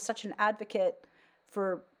Chekhov was such an advocate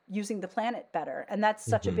for using the planet better, and that's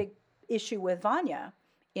such a big issue with Vanya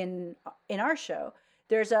in our show.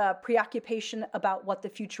 There's a preoccupation about what the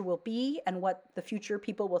future will be and what the future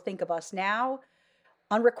people will think of us now.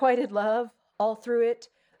 Unrequited love all through it.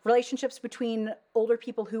 Relationships between older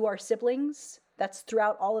people who are siblings. That's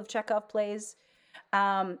throughout all of Chekhov plays.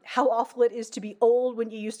 How awful it is to be old when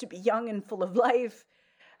you used to be young and full of life.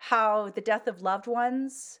 how the death of loved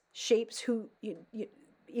ones shapes who you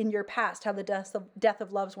in your past, how the death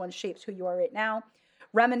of loved ones shapes who you are right now,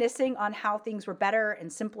 reminiscing on how things were better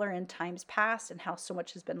and simpler in times past and how so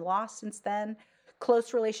much has been lost since then,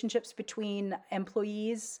 close relationships between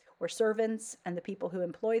employees or servants and the people who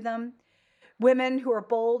employ them, women who are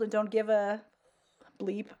bold and don't give a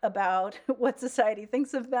bleep about what society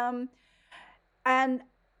thinks of them, and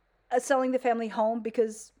selling the family home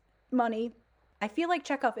because money. I feel like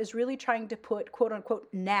Chekhov is really trying to put quote unquote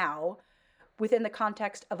now within the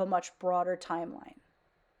context of a much broader timeline.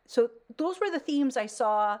 So those were the themes I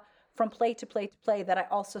saw from play to play to play that I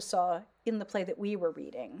also saw in the play that we were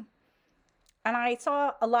reading. And I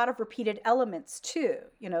saw a lot of repeated elements too.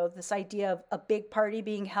 You know, this idea of a big party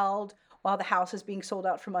being held while the house is being sold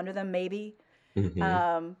out from under them, maybe.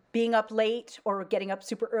 Mm-hmm. Being up late or getting up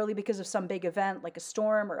super early because of some big event like a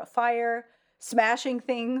storm or a fire, smashing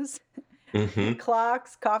things, Mm-hmm.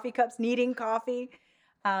 clocks, coffee cups, needing coffee.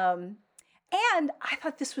 And I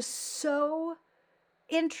thought this was so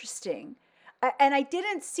interesting. And I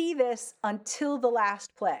didn't see this until the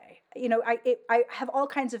last play. You know, I have all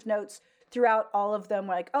kinds of notes throughout all of them,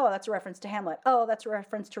 like, oh, that's a reference to Hamlet. Oh, that's a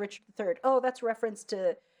reference to Richard III. Oh, that's a reference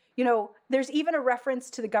to, you know, there's even a reference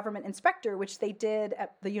to the government inspector, which they did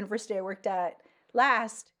at the university I worked at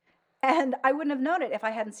last. And I wouldn't have known it if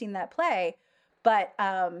I hadn't seen that play. But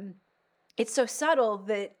it's so subtle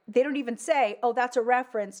that they don't even say, oh, that's a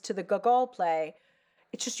reference to the Gogol play.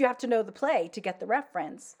 It's just you have to know the play to get the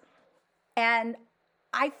reference. And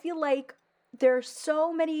I feel like there are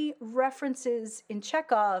so many references in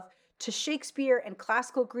Chekhov to Shakespeare and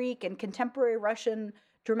classical Greek and contemporary Russian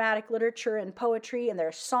dramatic literature and poetry, and there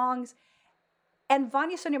are songs. And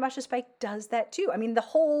Vanya Sonia Masha Spike does that too. I mean, the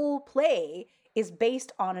whole play is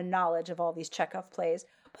based on a knowledge of all these Chekhov plays,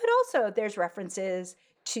 but also there's references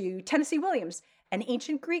to Tennessee Williams and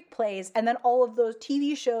ancient Greek plays, and then all of those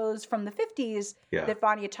TV shows from the 50s that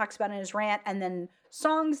Vanya talks about in his rant, and then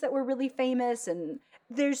songs that were really famous. And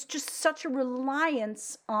there's just such a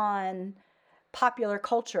reliance on popular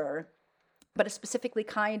culture, but a specific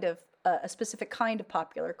kind of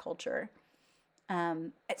popular culture.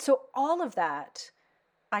 So all of that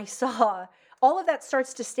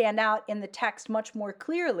starts to stand out in the text much more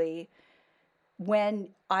clearly when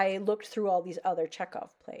I looked through all these other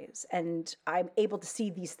Chekhov plays, and I'm able to see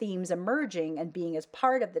these themes emerging and being as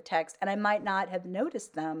part of the text, and I might not have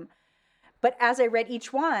noticed them. But as I read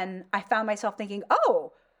each one, I found myself thinking,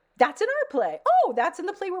 oh, that's in our play. Oh, that's in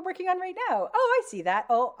the play we're working on right now. Oh, I see that.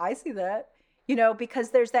 Oh, I see that. You know, because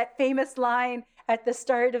there's that famous line at the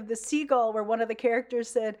start of The Seagull where one of the characters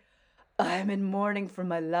said, I'm in mourning for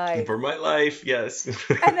my life. For my life, yes.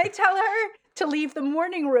 And they tell her to leave the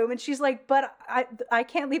morning room. And she's like, but I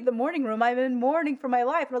can't leave the morning room. I'm in mourning for my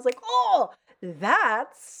life. And I was like, oh,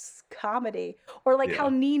 that's comedy. Or like how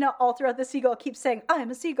Nina all throughout The Seagull keeps saying,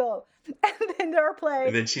 I'm a seagull. And then our play.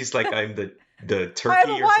 And then she's like, I'm the turkey. I'm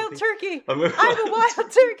a wild turkey. I'm a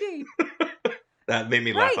wild turkey. That made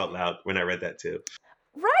me laugh out loud when I read that too.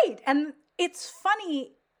 Right. And it's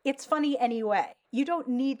funny. It's funny anyway. You don't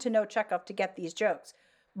need to know Chekhov to get these jokes.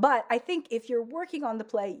 But I think if you're working on the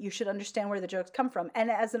play, you should understand where the jokes come from.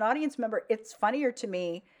 And as an audience member, it's funnier to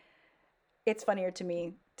me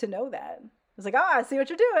to know that. It's like, I see what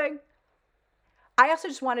you're doing. I also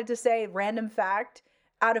just wanted to say, random fact,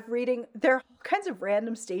 out of reading, there are all kinds of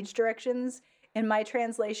random stage directions in my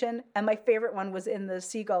translation. And my favorite one was in The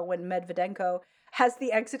Seagull when Medvedenko has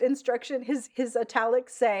the exit instruction. His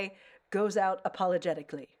italics say, goes out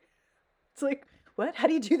apologetically. It's like, what? How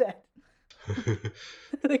do you do that?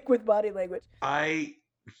 Like with body language. I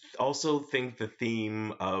also think the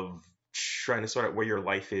theme of trying to sort out where your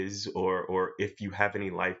life is, or if you have any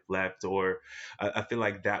life left, or I feel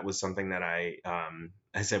like that was something that I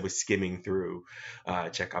as I was skimming through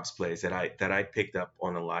Chekhov's plays that I picked up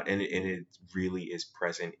on a lot, and it really is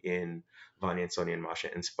present in Vanya and Sonia and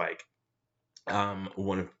Masha and Spike.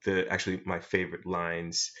 One of my favorite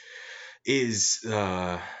lines is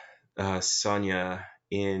Sonia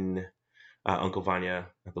in Uncle Vanya.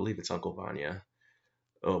 I believe it's Uncle Vanya.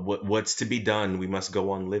 What's to be done? We must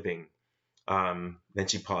go on living. Then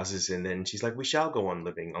she pauses, and then she's like, we shall go on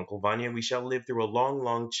living, Uncle Vanya. We shall live through a long,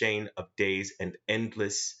 long chain of days and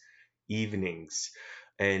endless evenings.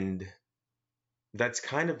 And that's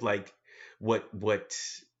kind of like what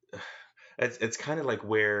it's kind of like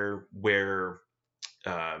where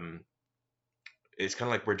it's kind of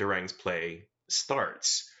like where Durang's play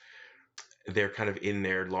starts. They're kind of in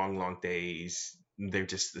their long, long days. They're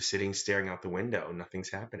just sitting, staring out the window. Nothing's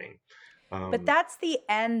happening. But that's the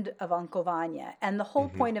end of Uncle Vanya. And the whole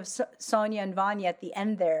point of Sonia and Vanya at the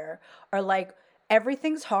end there are like,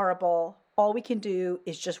 everything's horrible. All we can do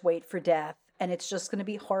is just wait for death. And it's just going to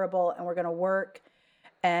be horrible. And we're going to work.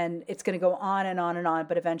 And it's going to go on and on and on.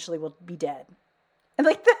 But eventually we'll be dead. And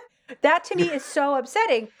like that to me is so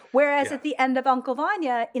upsetting. Whereas at the end of Uncle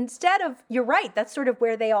Vanya, instead of, you're right, that's sort of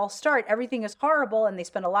where they all start. Everything is horrible. And they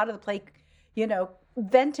spend a lot of the play,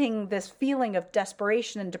 venting this feeling of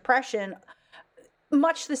desperation and depression,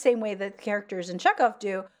 much the same way that the characters in Chekhov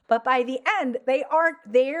do. But by the end, they aren't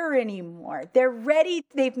there anymore. They're ready.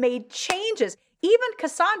 They've made changes. Even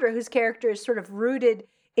Cassandra, whose character is sort of rooted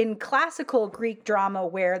in classical Greek drama,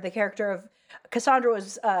 where the character of Cassandra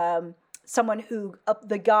was someone who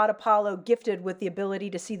the god Apollo gifted with the ability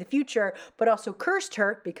to see the future, but also cursed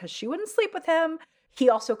her because she wouldn't sleep with him. He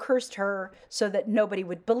also cursed her so that nobody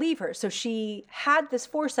would believe her. So she had this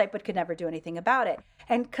foresight but could never do anything about it.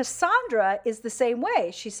 And Cassandra is the same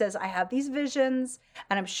way. She says, I have these visions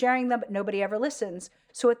and I'm sharing them, but nobody ever listens.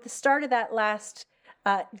 So at the start of that last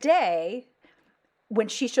day, when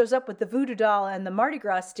she shows up with the voodoo doll and the Mardi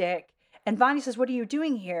Gras stick, and Vanya says, what are you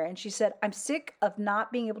doing here? And she said, I'm sick of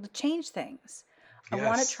not being able to change things. I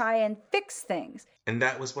want to try and fix things. And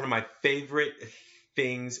that was one of my favorite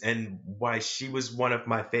things, and why she was one of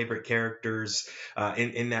my favorite characters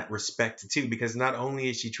in that respect too, because not only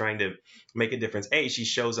is she trying to make a difference, she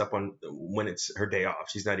shows up when it's her day off.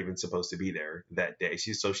 She's not even supposed to be there that day.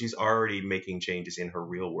 She's already making changes in her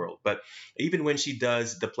real world. But even when she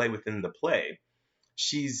does the play within the play,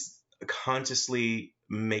 she's consciously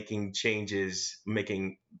making changes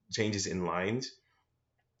in lines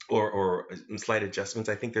or slight adjustments.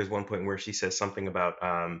 I think there's one point where she says something about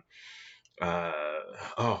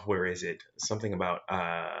where is it? Something about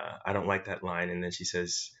I don't like that line, and then she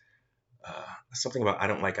says something about I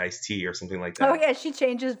don't like iced tea or something like that. Oh yeah, she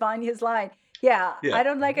changes Vanya's line. Yeah. I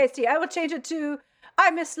don't like iced tea. I will change it to I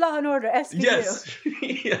miss Law and Order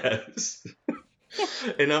SVU. Yes.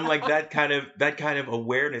 And I'm like, that kind of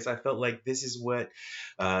awareness, I felt like this is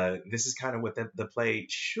kind of what the play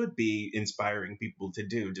should be inspiring people to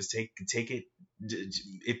do. Just take it.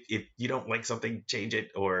 If you don't like something, change it,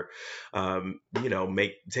 or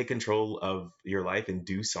take control of your life and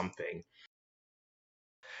do something.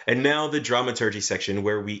 And now the dramaturgy section,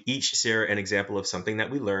 where we each share an example of something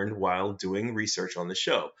that we learned while doing research on the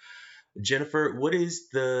show. Jennifer, what is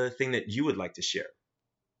the thing that you would like to share?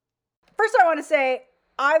 First, I want to say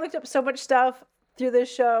I looked up so much stuff through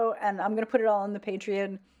this show, and I'm going to put it all on the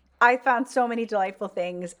Patreon. I found so many delightful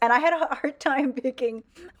things, and I had a hard time picking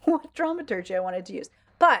what dramaturgy I wanted to use.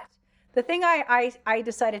 But the thing I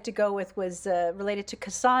decided to go with was related to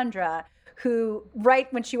Cassandra, who,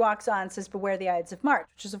 right when she walks on, says, "Beware the Ides of March,"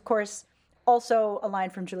 which is, of course, also a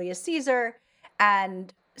line from Julius Caesar.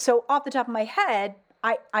 And so off the top of my head,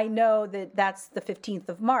 I know that that's the 15th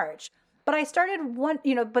of March. But I started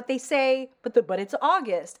but they say, but it's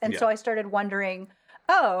August. And so I started wondering,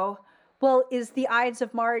 is the Ides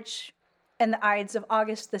of March and the Ides of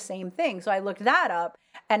August the same thing? So I looked that up,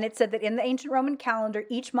 and it said that in the ancient Roman calendar,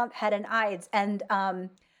 each month had an Ides. And the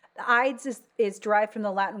Ides is derived from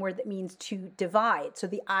the Latin word that means to divide. So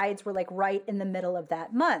the Ides were like right in the middle of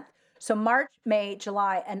that month. So March, May,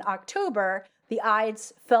 July, and October, the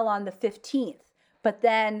Ides fell on the 15th. But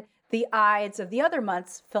then the Ides of the other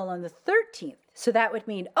months fell on the 13th. So that would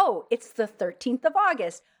mean, it's the 13th of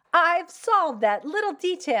August. I've solved that little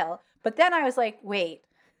detail. But then I was like, wait,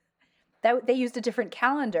 they used a different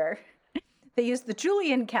calendar. They used the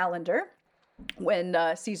Julian calendar when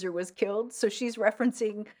Caesar was killed. So she's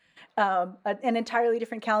referencing an entirely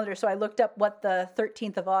different calendar. So I looked up what the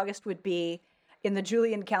 13th of August would be in the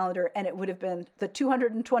Julian calendar, and it would have been the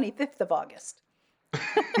 225th of August.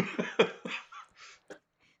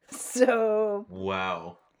 So,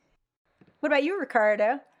 wow. What about you,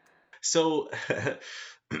 Ricardo? So,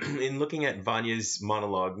 in looking at Vanya's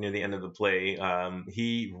monologue near the end of the play,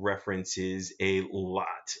 he references a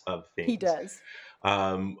lot of things. He does.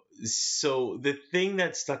 So the thing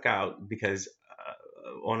that stuck out, because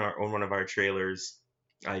on one of our trailers,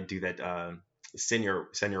 I do that Senor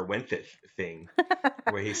Wentith thing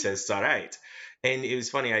where he says "Sarait," and it was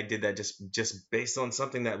funny. I did that just based on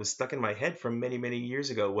something that was stuck in my head from many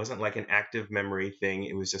years ago. It wasn't like an active memory thing.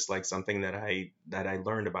 It was just like something that I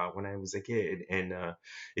learned about when I was a kid, and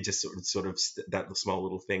it just sort of that small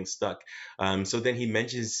little thing stuck. So then he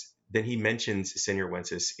mentions Senor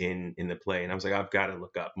Wences in the play, and I was like, I've got to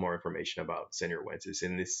look up more information about Senor Wences.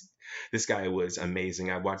 And this guy was amazing.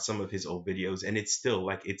 I watched some of his old videos, and it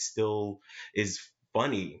still is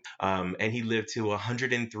funny. And he lived to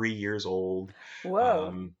 103 years old.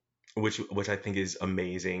 Whoa. Which I think is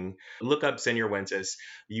amazing. Look up Senor Wences.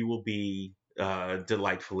 You will be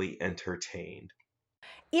delightfully entertained.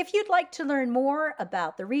 If you'd like to learn more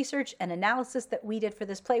about the research and analysis that we did for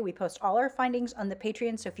this play, we post all our findings on the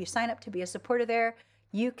Patreon. So if you sign up to be a supporter there,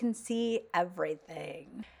 you can see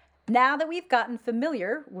everything. Now that we've gotten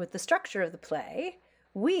familiar with the structure of the play,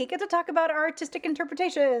 we get to talk about our artistic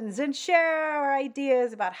interpretations and share our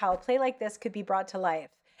ideas about how a play like this could be brought to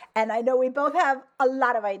life. And I know we both have a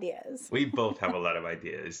lot of ideas. We both have a lot of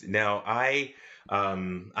ideas. Now,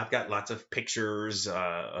 I've got lots of pictures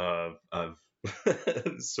of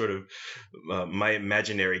sort of my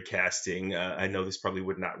imaginary casting. I know this probably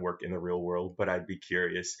would not work in the real world, but I'd be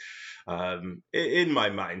curious in my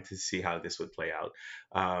mind to see how this would play out.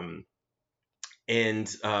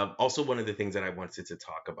 And also, one of the things that I wanted to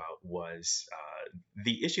talk about was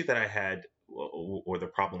the issue that I had, or the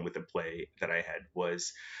problem with the play that I had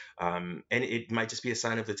was, and it might just be a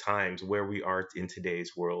sign of the times where we are in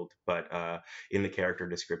today's world, but in the character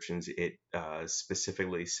descriptions, it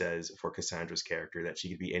specifically says for Cassandra's character that she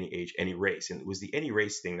could be any age, any race. And it was the any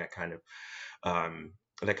race thing that kind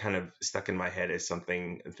of stuck in my head as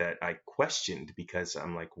something that I questioned, because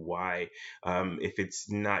I'm like, why? If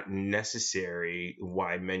it's not necessary,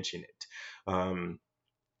 why mention it?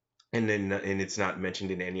 And it's not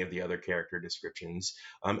mentioned in any of the other character descriptions.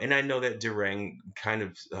 And I know that Durang kind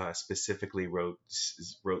of specifically wrote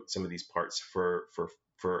some of these parts for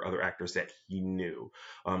other actors that he knew,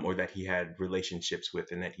 or that he had relationships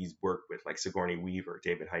with and that he's worked with, like Sigourney Weaver,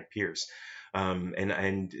 David Hyde Pierce.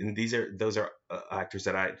 And those are actors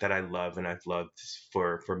that I love and I've loved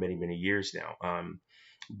for many, many years now.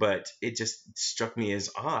 But it just struck me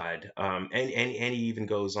as odd. And he even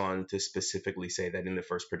goes on to specifically say that in the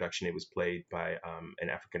first production it was played by an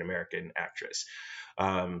African American actress.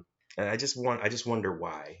 And I just wonder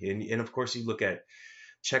why. And of course you look at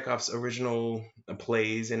Chekhov's original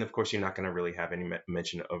plays, and of course you're not going to really have any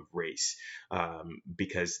mention of race,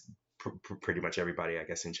 because pretty much everybody, I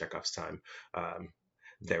guess, in Chekhov's time,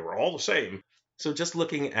 they were all the same. So just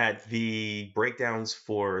looking at the breakdowns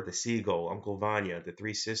for the Seagull, Uncle Vanya, the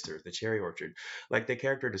Three Sisters, the Cherry Orchard, like the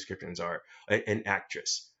character descriptions are an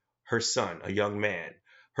actress, her son, a young man,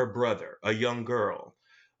 her brother, a young girl,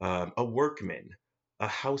 a workman, a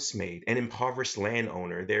housemaid, an impoverished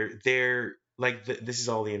landowner. They're like, this is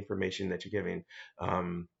all the information that you're giving.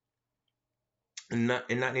 Not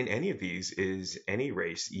in any of these is any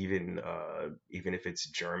race, even if it's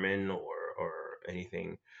German or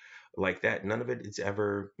anything like that. None of it is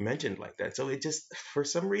ever mentioned like that. So it just, for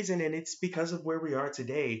some reason, and it's because of where we are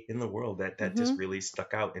today in the world, that just really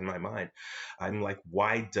stuck out in my mind. I'm like,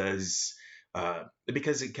 why does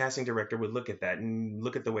because a casting director would look at that and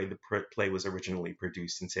look at the way the play was originally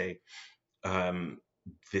produced and say,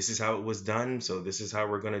 this is how it was done, so this is how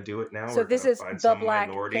we're going to do it now. So this is the black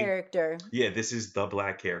character. Yeah, this is the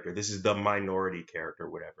black character. This is the minority character,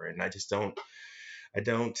 whatever. And I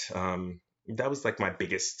don't. That was like my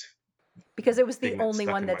biggest. Because it was the only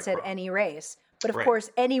one that said any race. But of course,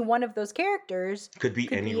 any one of those characters could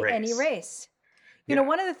be any race. You know,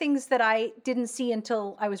 one of the things that I didn't see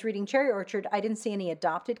until I was reading Cherry Orchard, I didn't see any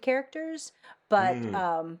adopted characters, but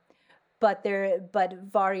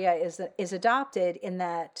Varya is adopted in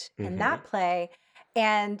that play,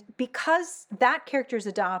 and because that character is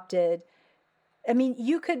adopted, I mean,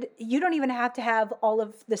 you don't even have to have all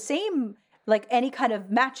of the same, like any kind of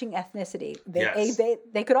matching ethnicity.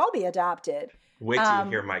 They could all be adopted. Wait till you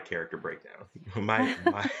hear my character breakdown. My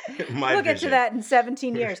we'll get to that in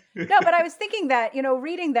 17 years. No, but I was thinking that,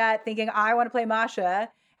 reading that, thinking I want to play Masha,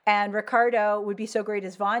 and Ricardo would be so great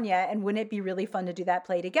as Vanya, and wouldn't it be really fun to do that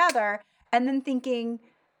play together? And then thinking,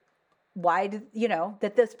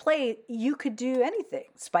 that this play, you could do anything.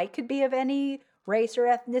 Spike could be of any race or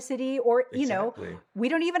ethnicity, or, we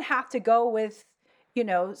don't even have to go with,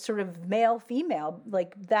 sort of male, female,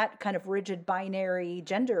 like that kind of rigid binary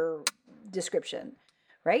gender description,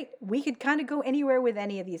 right? We could kind of go anywhere with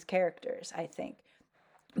any of these characters, I think.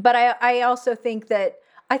 But I also think that,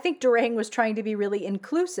 Durang was trying to be really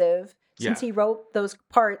inclusive since he wrote those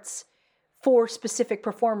parts for specific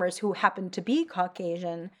performers who happened to be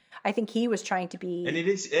Caucasian. I think he was trying to be,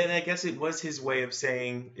 and I guess it was his way of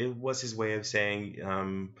saying,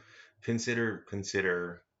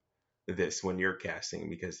 consider this when you're casting,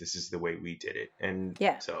 because this is the way we did it. And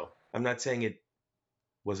so I'm not saying it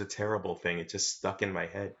was a terrible thing. It just stuck in my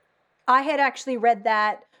head. I had actually read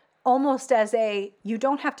that almost as you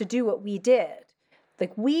don't have to do what we did.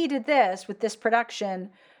 Like, we did this with this production,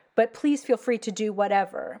 but please feel free to do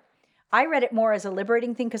whatever. I read it more as a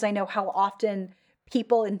liberating thing, because I know how often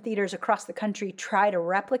people in theaters across the country try to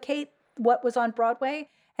replicate what was on Broadway.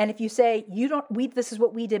 And if you say, this is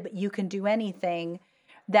what we did, but you can do anything,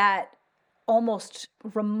 that almost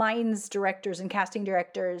reminds directors and casting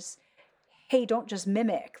directors, hey, don't just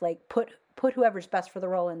mimic, like put whoever's best for the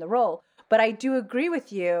role in the role. But I do agree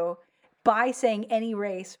with you, by saying any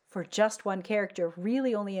race for just one character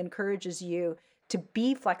really only encourages you to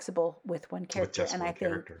be flexible with one character. just and one I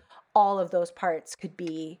think character. all of those parts could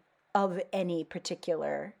be of any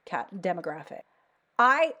particular demographic.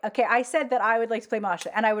 I said that I would like to play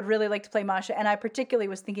Masha, and I would really like to play Masha, and I particularly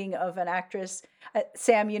was thinking of an actress,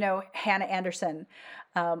 Sam, you know, Hannah Anderson.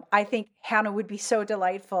 I think Hannah would be so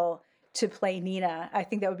delightful to play Nina. I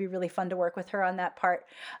think that would be really fun to work with her on that part.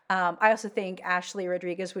 I also think Ashley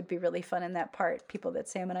Rodriguez would be really fun in that part, people that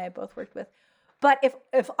Sam and I have both worked with. But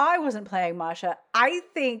if I wasn't playing Masha, I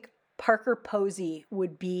think Parker Posey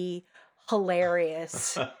would be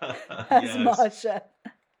hilarious as Yes. Masha.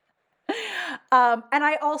 And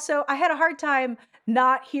I had a hard time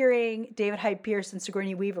not hearing David Hyde Pierce and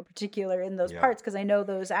Sigourney Weaver, particular in those Yeah. parts, because I know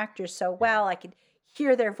those actors so well. I could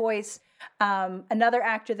hear their voice. Another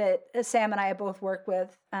actor that Sam and I have both worked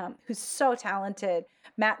with, who's so talented,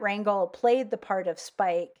 Matt Rangel, played the part of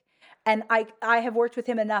Spike. And I have worked with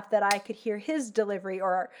him enough that I could hear his delivery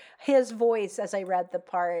or his voice as I read the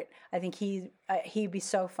part. I think he'd be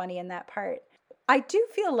so funny in that part. I do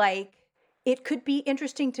feel like it could be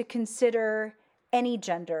interesting to consider any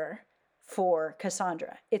gender for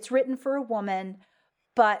Cassandra. It's written for a woman,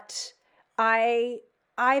 but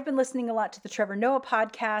I've been listening a lot to the Trevor Noah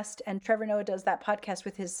podcast, and Trevor Noah does that podcast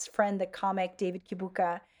with his friend, the comic David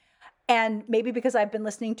Kibuka. And maybe because I've been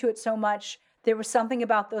listening to it so much, there was something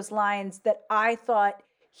about those lines that I thought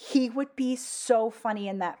he would be so funny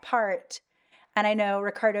in that part. And I know,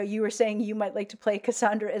 Ricardo, you were saying you might like to play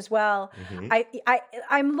Cassandra as well. Mhm.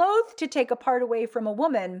 I'm loath to take a part away from a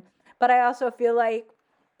woman, but I also feel like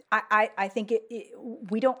I think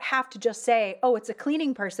we don't have to just say, oh, it's a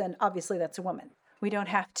cleaning person. Obviously, that's a woman. We don't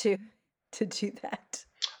have to do that.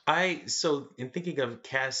 So in thinking of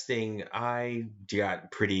casting, I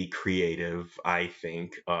got pretty creative, I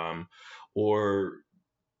think. Or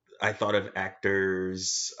I thought of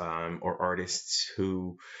actors or artists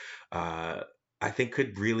who I think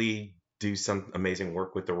could really do some amazing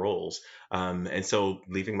work with the roles. And so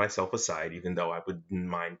leaving myself aside, even though I wouldn't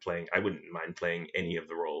mind playing any of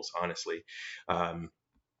the roles, honestly.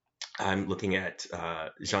 I'm looking at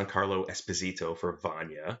Giancarlo Esposito for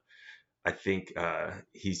Vanya. I think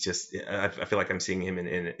he's just. I feel like I'm seeing him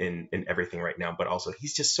in everything right now, but also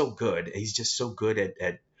he's just so good. He's just so good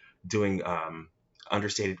at doing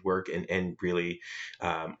understated work and really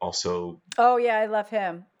also. Oh, yeah, I love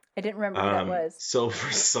him. I didn't remember who that was. So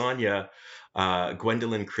for Sonia,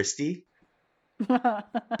 Gwendolyn Christie,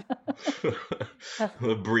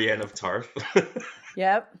 Brienne of Tarth.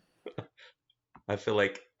 Yep. I feel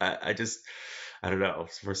like I don't know.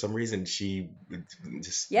 For some reason, she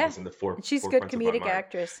just Yeah. was in the She's a good forefront of my comedic mind.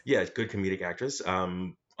 actress. Yeah, good comedic actress.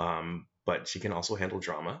 But she can also handle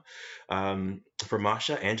drama. For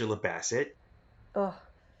Masha, Angela Bassett. Oh,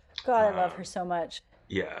 God, I love Um, her so much.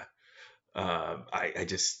 yeah. I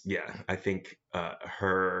think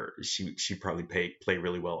she probably play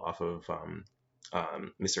really well off of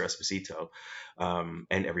Mr. Esposito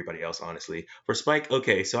and everybody else, honestly. For Spike,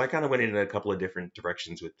 okay, so I kind of went in a couple of different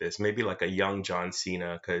directions with this. Maybe like a young John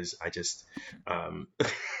Cena, because I just My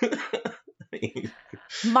he's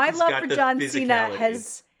love got for the John Cena physicality.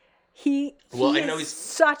 has he Well, I know is he's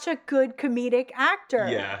such a good comedic actor.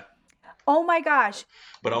 yeah. Oh my gosh.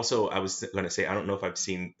 But also, I was going to say, I don't know if I've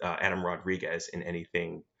seen Adam Rodriguez in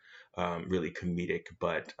anything really comedic,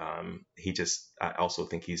 but I also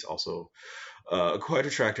think he's also quite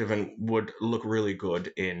attractive and would look really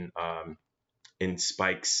good in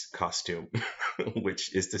Spike's costume,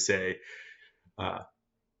 which is to say,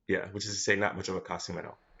 not much of a costume at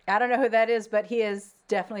all. I don't know who that is, but he is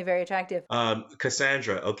definitely very attractive.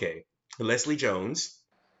 Cassandra, okay. Leslie Jones.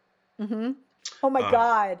 Mm-hmm. Oh my Uh,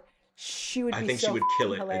 God. She would I be think so she would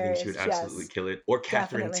kill it. fucking I think she would hilarious. absolutely Yes, kill it. Or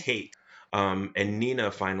Catherine definitely. Tate. And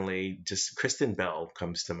Nina, finally, just Kristen Bell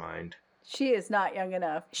comes to mind. She is not young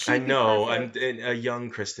enough. I She'd be know, perfect.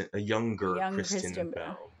 a younger Young Kristen Kristen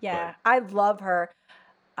Bell. Yeah, I love her.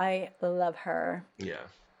 I love her. But yeah.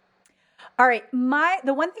 All right,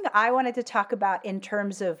 the one thing I wanted to talk about in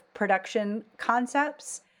terms of production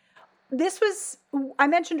concepts, I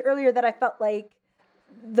mentioned earlier that I felt like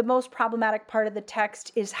the most problematic part of the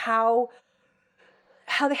text is how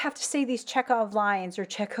they have to say these Chekhov lines or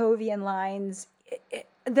Chekhovian lines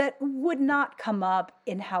that would not come up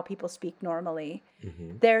in how people speak normally.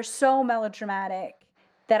 Hmm. They're so melodramatic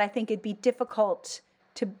that I think it'd be difficult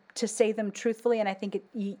to say them truthfully, and I think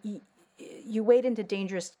you wade into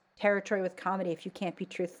dangerous territory with comedy if you can't be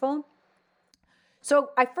truthful.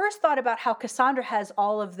 So I first thought about how Cassandra has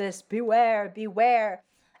all of this beware, beware.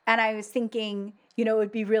 And I was thinking, it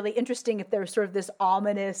would be really interesting if there was sort of this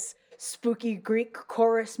ominous, spooky Greek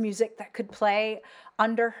chorus music that could play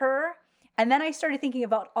under her. And then I started thinking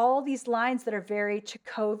about all these lines that are very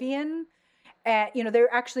Chekhovian.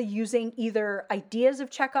 They're actually using either ideas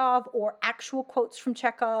of Chekhov or actual quotes from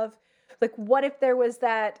Chekhov. Like, what if there was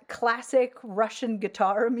that classic Russian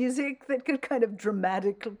guitar music that could kind of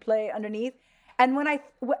dramatically play underneath? And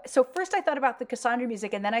so first I thought about the Cassandra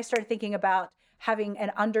music, and then I started thinking about having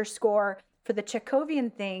an underscore for the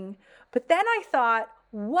Chekhovian thing. But then I thought,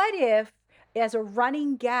 what if, as a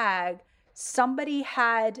running gag, somebody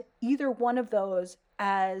had either one of those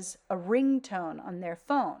as a ringtone on their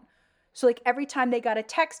phone? So like every time they got a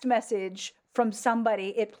text message from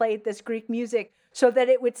somebody, it played this Greek music so that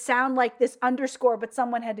it would sound like this underscore, but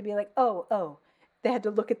someone had to be like, oh. They had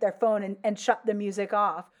to look at their phone and shut the music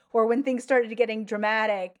off. Or when things started getting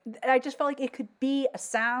dramatic, I just felt like it could be a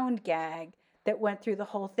sound gag that went through the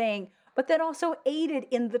whole thing, but that also aided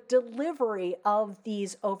in the delivery of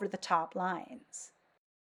these over-the-top lines.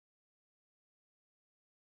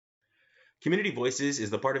 Community Voices is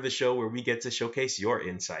the part of the show where we get to showcase your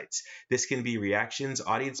insights. This can be reactions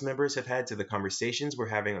audience members have had to the conversations we're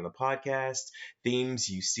having on the podcast, themes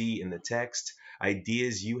you see in the text,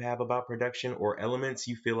 ideas you have about production, or elements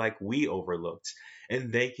you feel like we overlooked.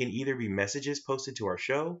 And they can either be messages posted to our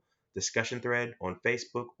show, discussion thread on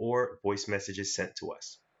Facebook, or voice messages sent to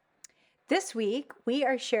us. This week, we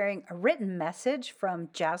are sharing a written message from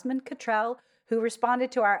Jasmine Cottrell, who responded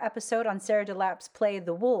to our episode on Sarah DeLapp's play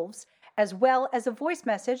The Wolves, as well as a voice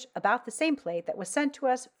message about the same play that was sent to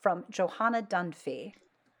us from Johanna Dunphy.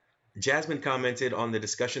 Jasmine commented on the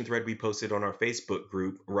discussion thread we posted on our Facebook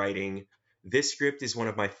group, writing, "This script is one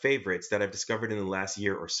of my favorites that I've discovered in the last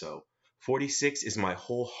year or so. 46 is my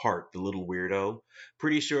whole heart, the little weirdo.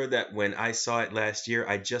 Pretty sure that when I saw it last year,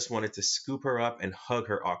 I just wanted to scoop her up and hug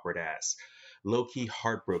her awkward ass. Low-key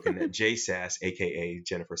heartbroken that Jay Sass, aka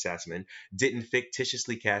Jennifer Sassman, didn't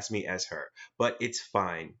fictitiously cast me as her. But it's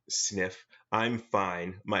fine. Sniff. I'm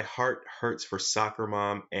fine. My heart hurts for Soccer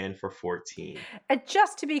Mom and for 14. And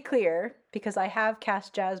just to be clear, because I have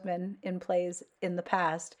cast Jasmine in plays in the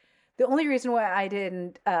past, the only reason why I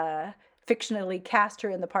didn't fictionally cast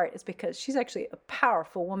her in the part is because she's actually a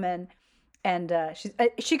powerful woman, and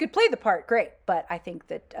she could play the part great, but I think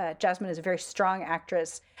that Jasmine is a very strong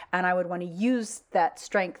actress, and I would want to use that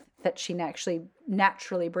strength that she actually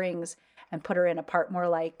naturally brings and put her in a part more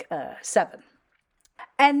like Seven.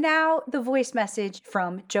 And now the voice message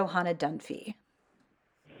from Johanna Dunphy.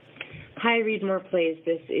 Hi, Read More Plays.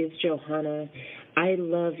 This is Johanna. I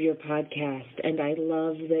love your podcast, and I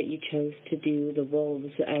love that you chose to do The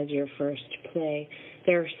Wolves as your first play.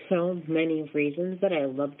 There are so many reasons that I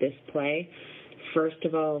love this play. First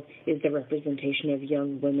of all is the representation of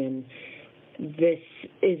young women. This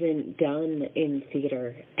isn't done in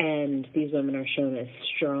theater, and these women are shown as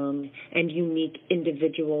strong and unique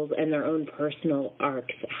individuals, and their own personal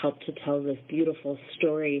arcs help to tell this beautiful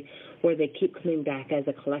story where they keep coming back as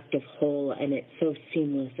a collective whole, and it's so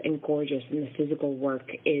seamless and gorgeous, and the physical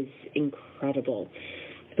work is incredible.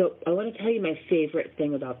 So I want to tell you my favorite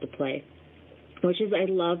thing about the play, which is I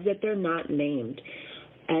love that they're not named.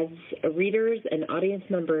 As readers and audience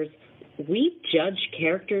members, we judge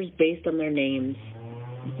characters based on their names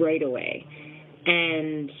right away.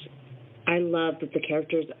 And I love that the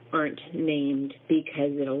characters aren't named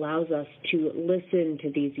because it allows us to listen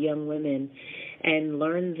to these young women and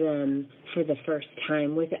learn them for the first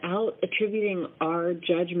time without attributing our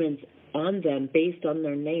judgments on them based on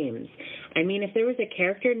their names. I mean, if there was a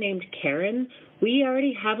character named Karen, we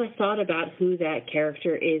already have a thought about who that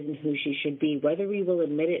character is and who she should be, whether we will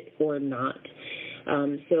admit it or not.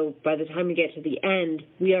 So by the time we get to the end,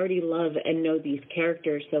 we already love and know these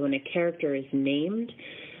characters. So when a character is named,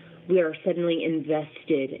 we are suddenly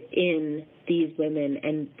invested in these women,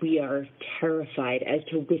 and we are terrified as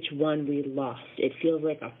to which one we lost. It feels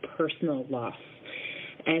like a personal loss.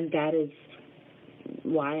 And that is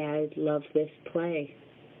why I love this play.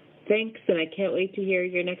 Thanks, and I can't wait to hear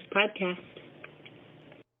your next podcast.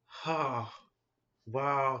 Oh,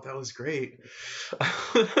 wow, that was great.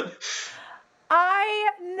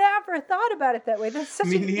 I never thought about it that way. That's such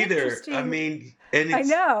Me an neither. interesting... I mean, and I it's,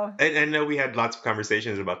 know. and I know we had lots of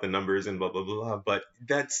conversations about the numbers and blah, blah, blah, but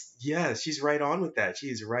that's, yeah, she's right on with that.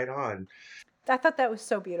 She's right on. I thought that was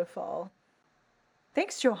so beautiful.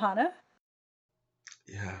 Thanks, Johanna.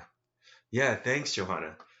 Yeah, thanks,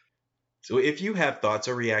 Johanna. So if you have thoughts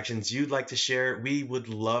or reactions you'd like to share, we would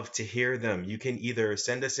love to hear them. You can either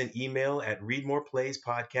send us an email at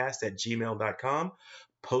readmoreplayspodcast@gmail.com,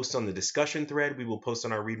 post on the discussion thread. We will post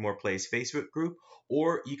on our Read More Plays Facebook group,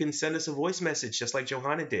 or you can send us a voice message just like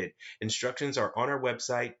Johanna did. Instructions are on our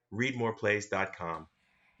website, readmoreplays.com.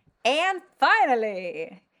 And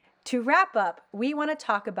finally, to wrap up, we want to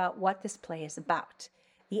talk about what this play is about.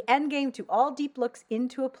 The end game to all deep looks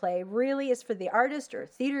into a play really is for the artist or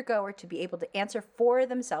theater goer to be able to answer for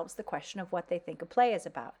themselves the question of what they think a play is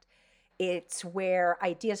about. It's where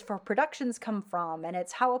ideas for productions come from, and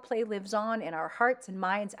it's how a play lives on in our hearts and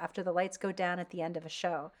minds after the lights go down at the end of a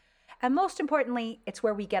show. And most importantly, it's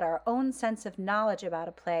where we get our own sense of knowledge about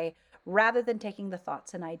a play rather than taking the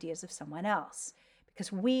thoughts and ideas of someone else,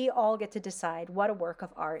 because we all get to decide what a work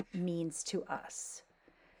of art means to us.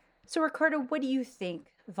 So Ricardo, what do you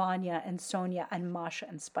think Vanya and Sonia and Masha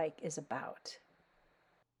and Spike is about?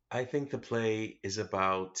 I think the play is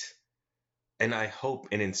about, and I hope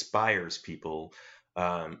it inspires people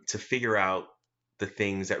to figure out the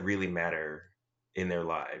things that really matter in their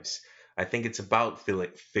lives. I think it's about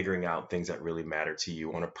figuring out things that really matter to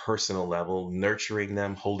you on a personal level, nurturing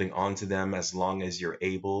them, holding on to them as long as you're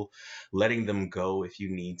able, letting them go if you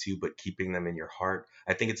need to, but keeping them in your heart.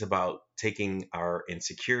 I think it's about taking our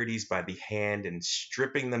insecurities by the hand and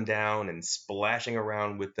stripping them down and splashing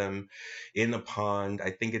around with them in the pond.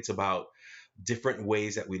 I think it's about different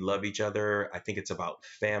ways that we love each other. I think it's about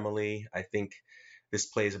family. I think this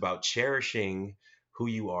play is about cherishing who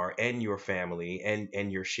you are and your family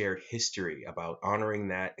and your shared history, about honoring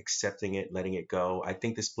that, accepting it, letting it go. I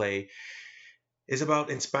think this play is about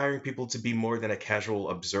inspiring people to be more than a casual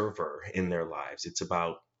observer in their lives. It's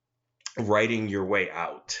about writing your way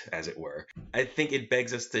out, as it were. I think it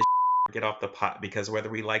begs us to get off the pot, because whether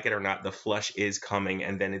we like it or not, the flush is coming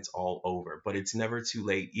and then it's all over. But it's never too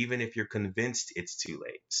late, even if you're convinced it's too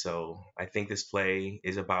late. So I think this play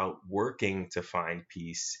is about working to find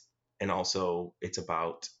peace. And also, it's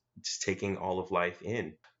about just taking all of life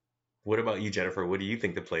in. What about you, Jennifer? What do you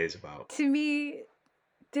think the play is about? To me,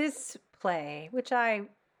 this play, which I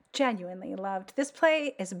genuinely loved, this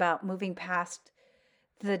play is about moving past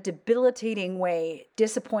the debilitating way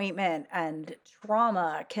disappointment and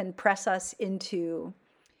trauma can press us into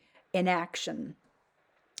inaction.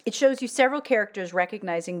 It shows you several characters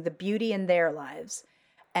recognizing the beauty in their lives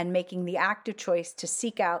and making the active choice to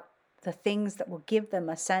seek out the things that will give them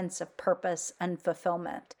a sense of purpose and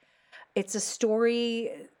fulfillment. It's a story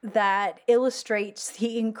that illustrates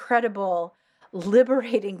the incredible,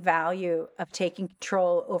 liberating value of taking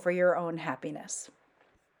control over your own happiness.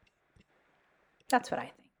 That's what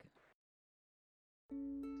I think.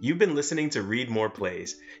 You've been listening to Read More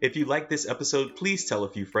Plays. If you like this episode, please tell a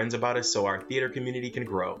few friends about us so our theater community can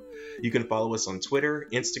grow. You can follow us on Twitter,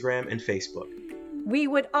 Instagram, and Facebook. We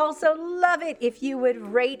would also love it if you would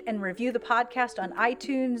rate and review the podcast on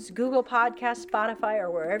iTunes, Google Podcasts, Spotify,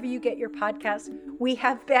 or wherever you get your podcasts. We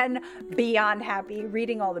have been beyond happy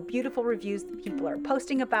reading all the beautiful reviews that people are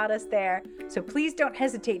posting about us there. So please don't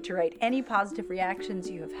hesitate to write any positive reactions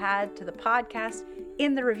you have had to the podcast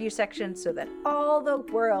in the review section so that all the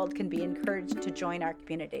world can be encouraged to join our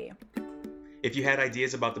community. If you had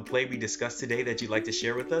ideas about the play we discussed today that you'd like to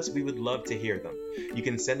share with us, we would love to hear them. You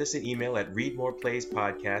can send us an email at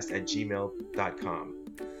readmoreplayspodcast@gmail.com.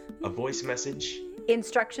 A voice message.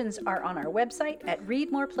 Instructions are on our website at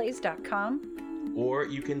readmoreplays.com. Or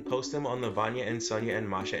you can post them on the Vanya and Sonia and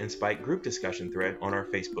Masha and Spike group discussion thread on our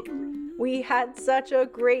Facebook group. We had such a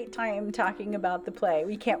great time talking about the play.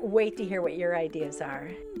 We can't wait to hear what your ideas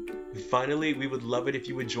are. Finally, we would love it if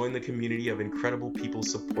you would join the community of incredible people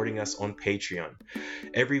supporting us on Patreon.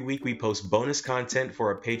 Every week we post bonus content for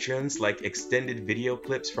our patrons, like extended video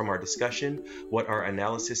clips from our discussion, what our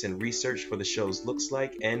analysis and research for the shows looks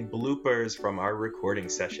like, and bloopers from our recording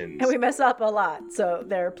sessions. And we mess up a lot, so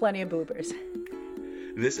there are plenty of bloopers.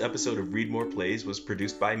 This episode of Read More Plays was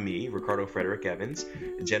produced by me, Ricardo Frederick Evans,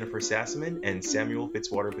 Jennifer Sassaman, and Samuel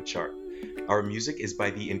Fitzwater Bachart. Our music is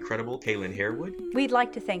by the incredible Kaylin Harewood. We'd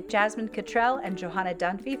like to thank Jasmine Cottrell and Johanna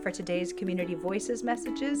Dunphy for today's Community Voices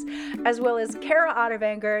messages, as well as Kara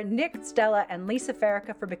Ottervanger, Nick Stella, and Lisa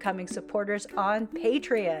Farrica for becoming supporters on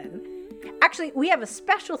Patreon. Actually, we have a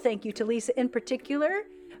special thank you to Lisa in particular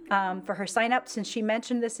for her sign up, since she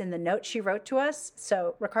mentioned this in the note she wrote to us.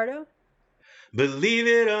 So, Ricardo? Believe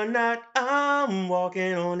it or not, I'm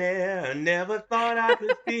walking on air. I never thought I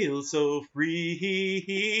could feel so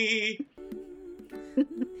free.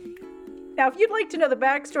 Now, if you'd like to know the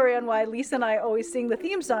backstory on why Lisa and I always sing the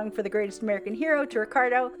theme song for The Greatest American Hero to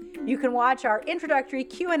Ricardo, you can watch our introductory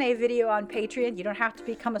Q&A video on Patreon. You don't have to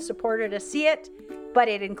become a supporter to see it. but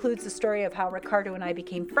it includes the story of how Ricardo and I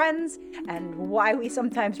became friends and why we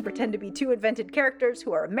sometimes pretend to be two invented characters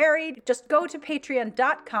who are married. Just go to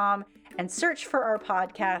patreon.com and search for our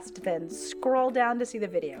podcast, then scroll down to see the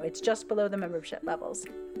video. It's just below the membership levels.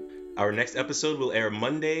 Our next episode will air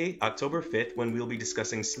Monday, October 5th, when we'll be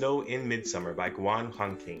discussing Snow in Midsummer by Guan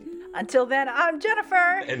Hanqing. Until then, I'm Jennifer.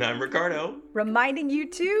 And I'm Ricardo. Reminding you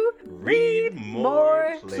to read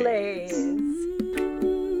more plays.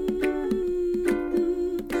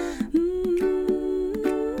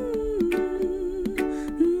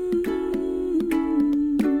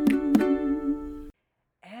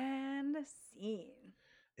 And scene.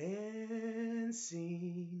 And scene.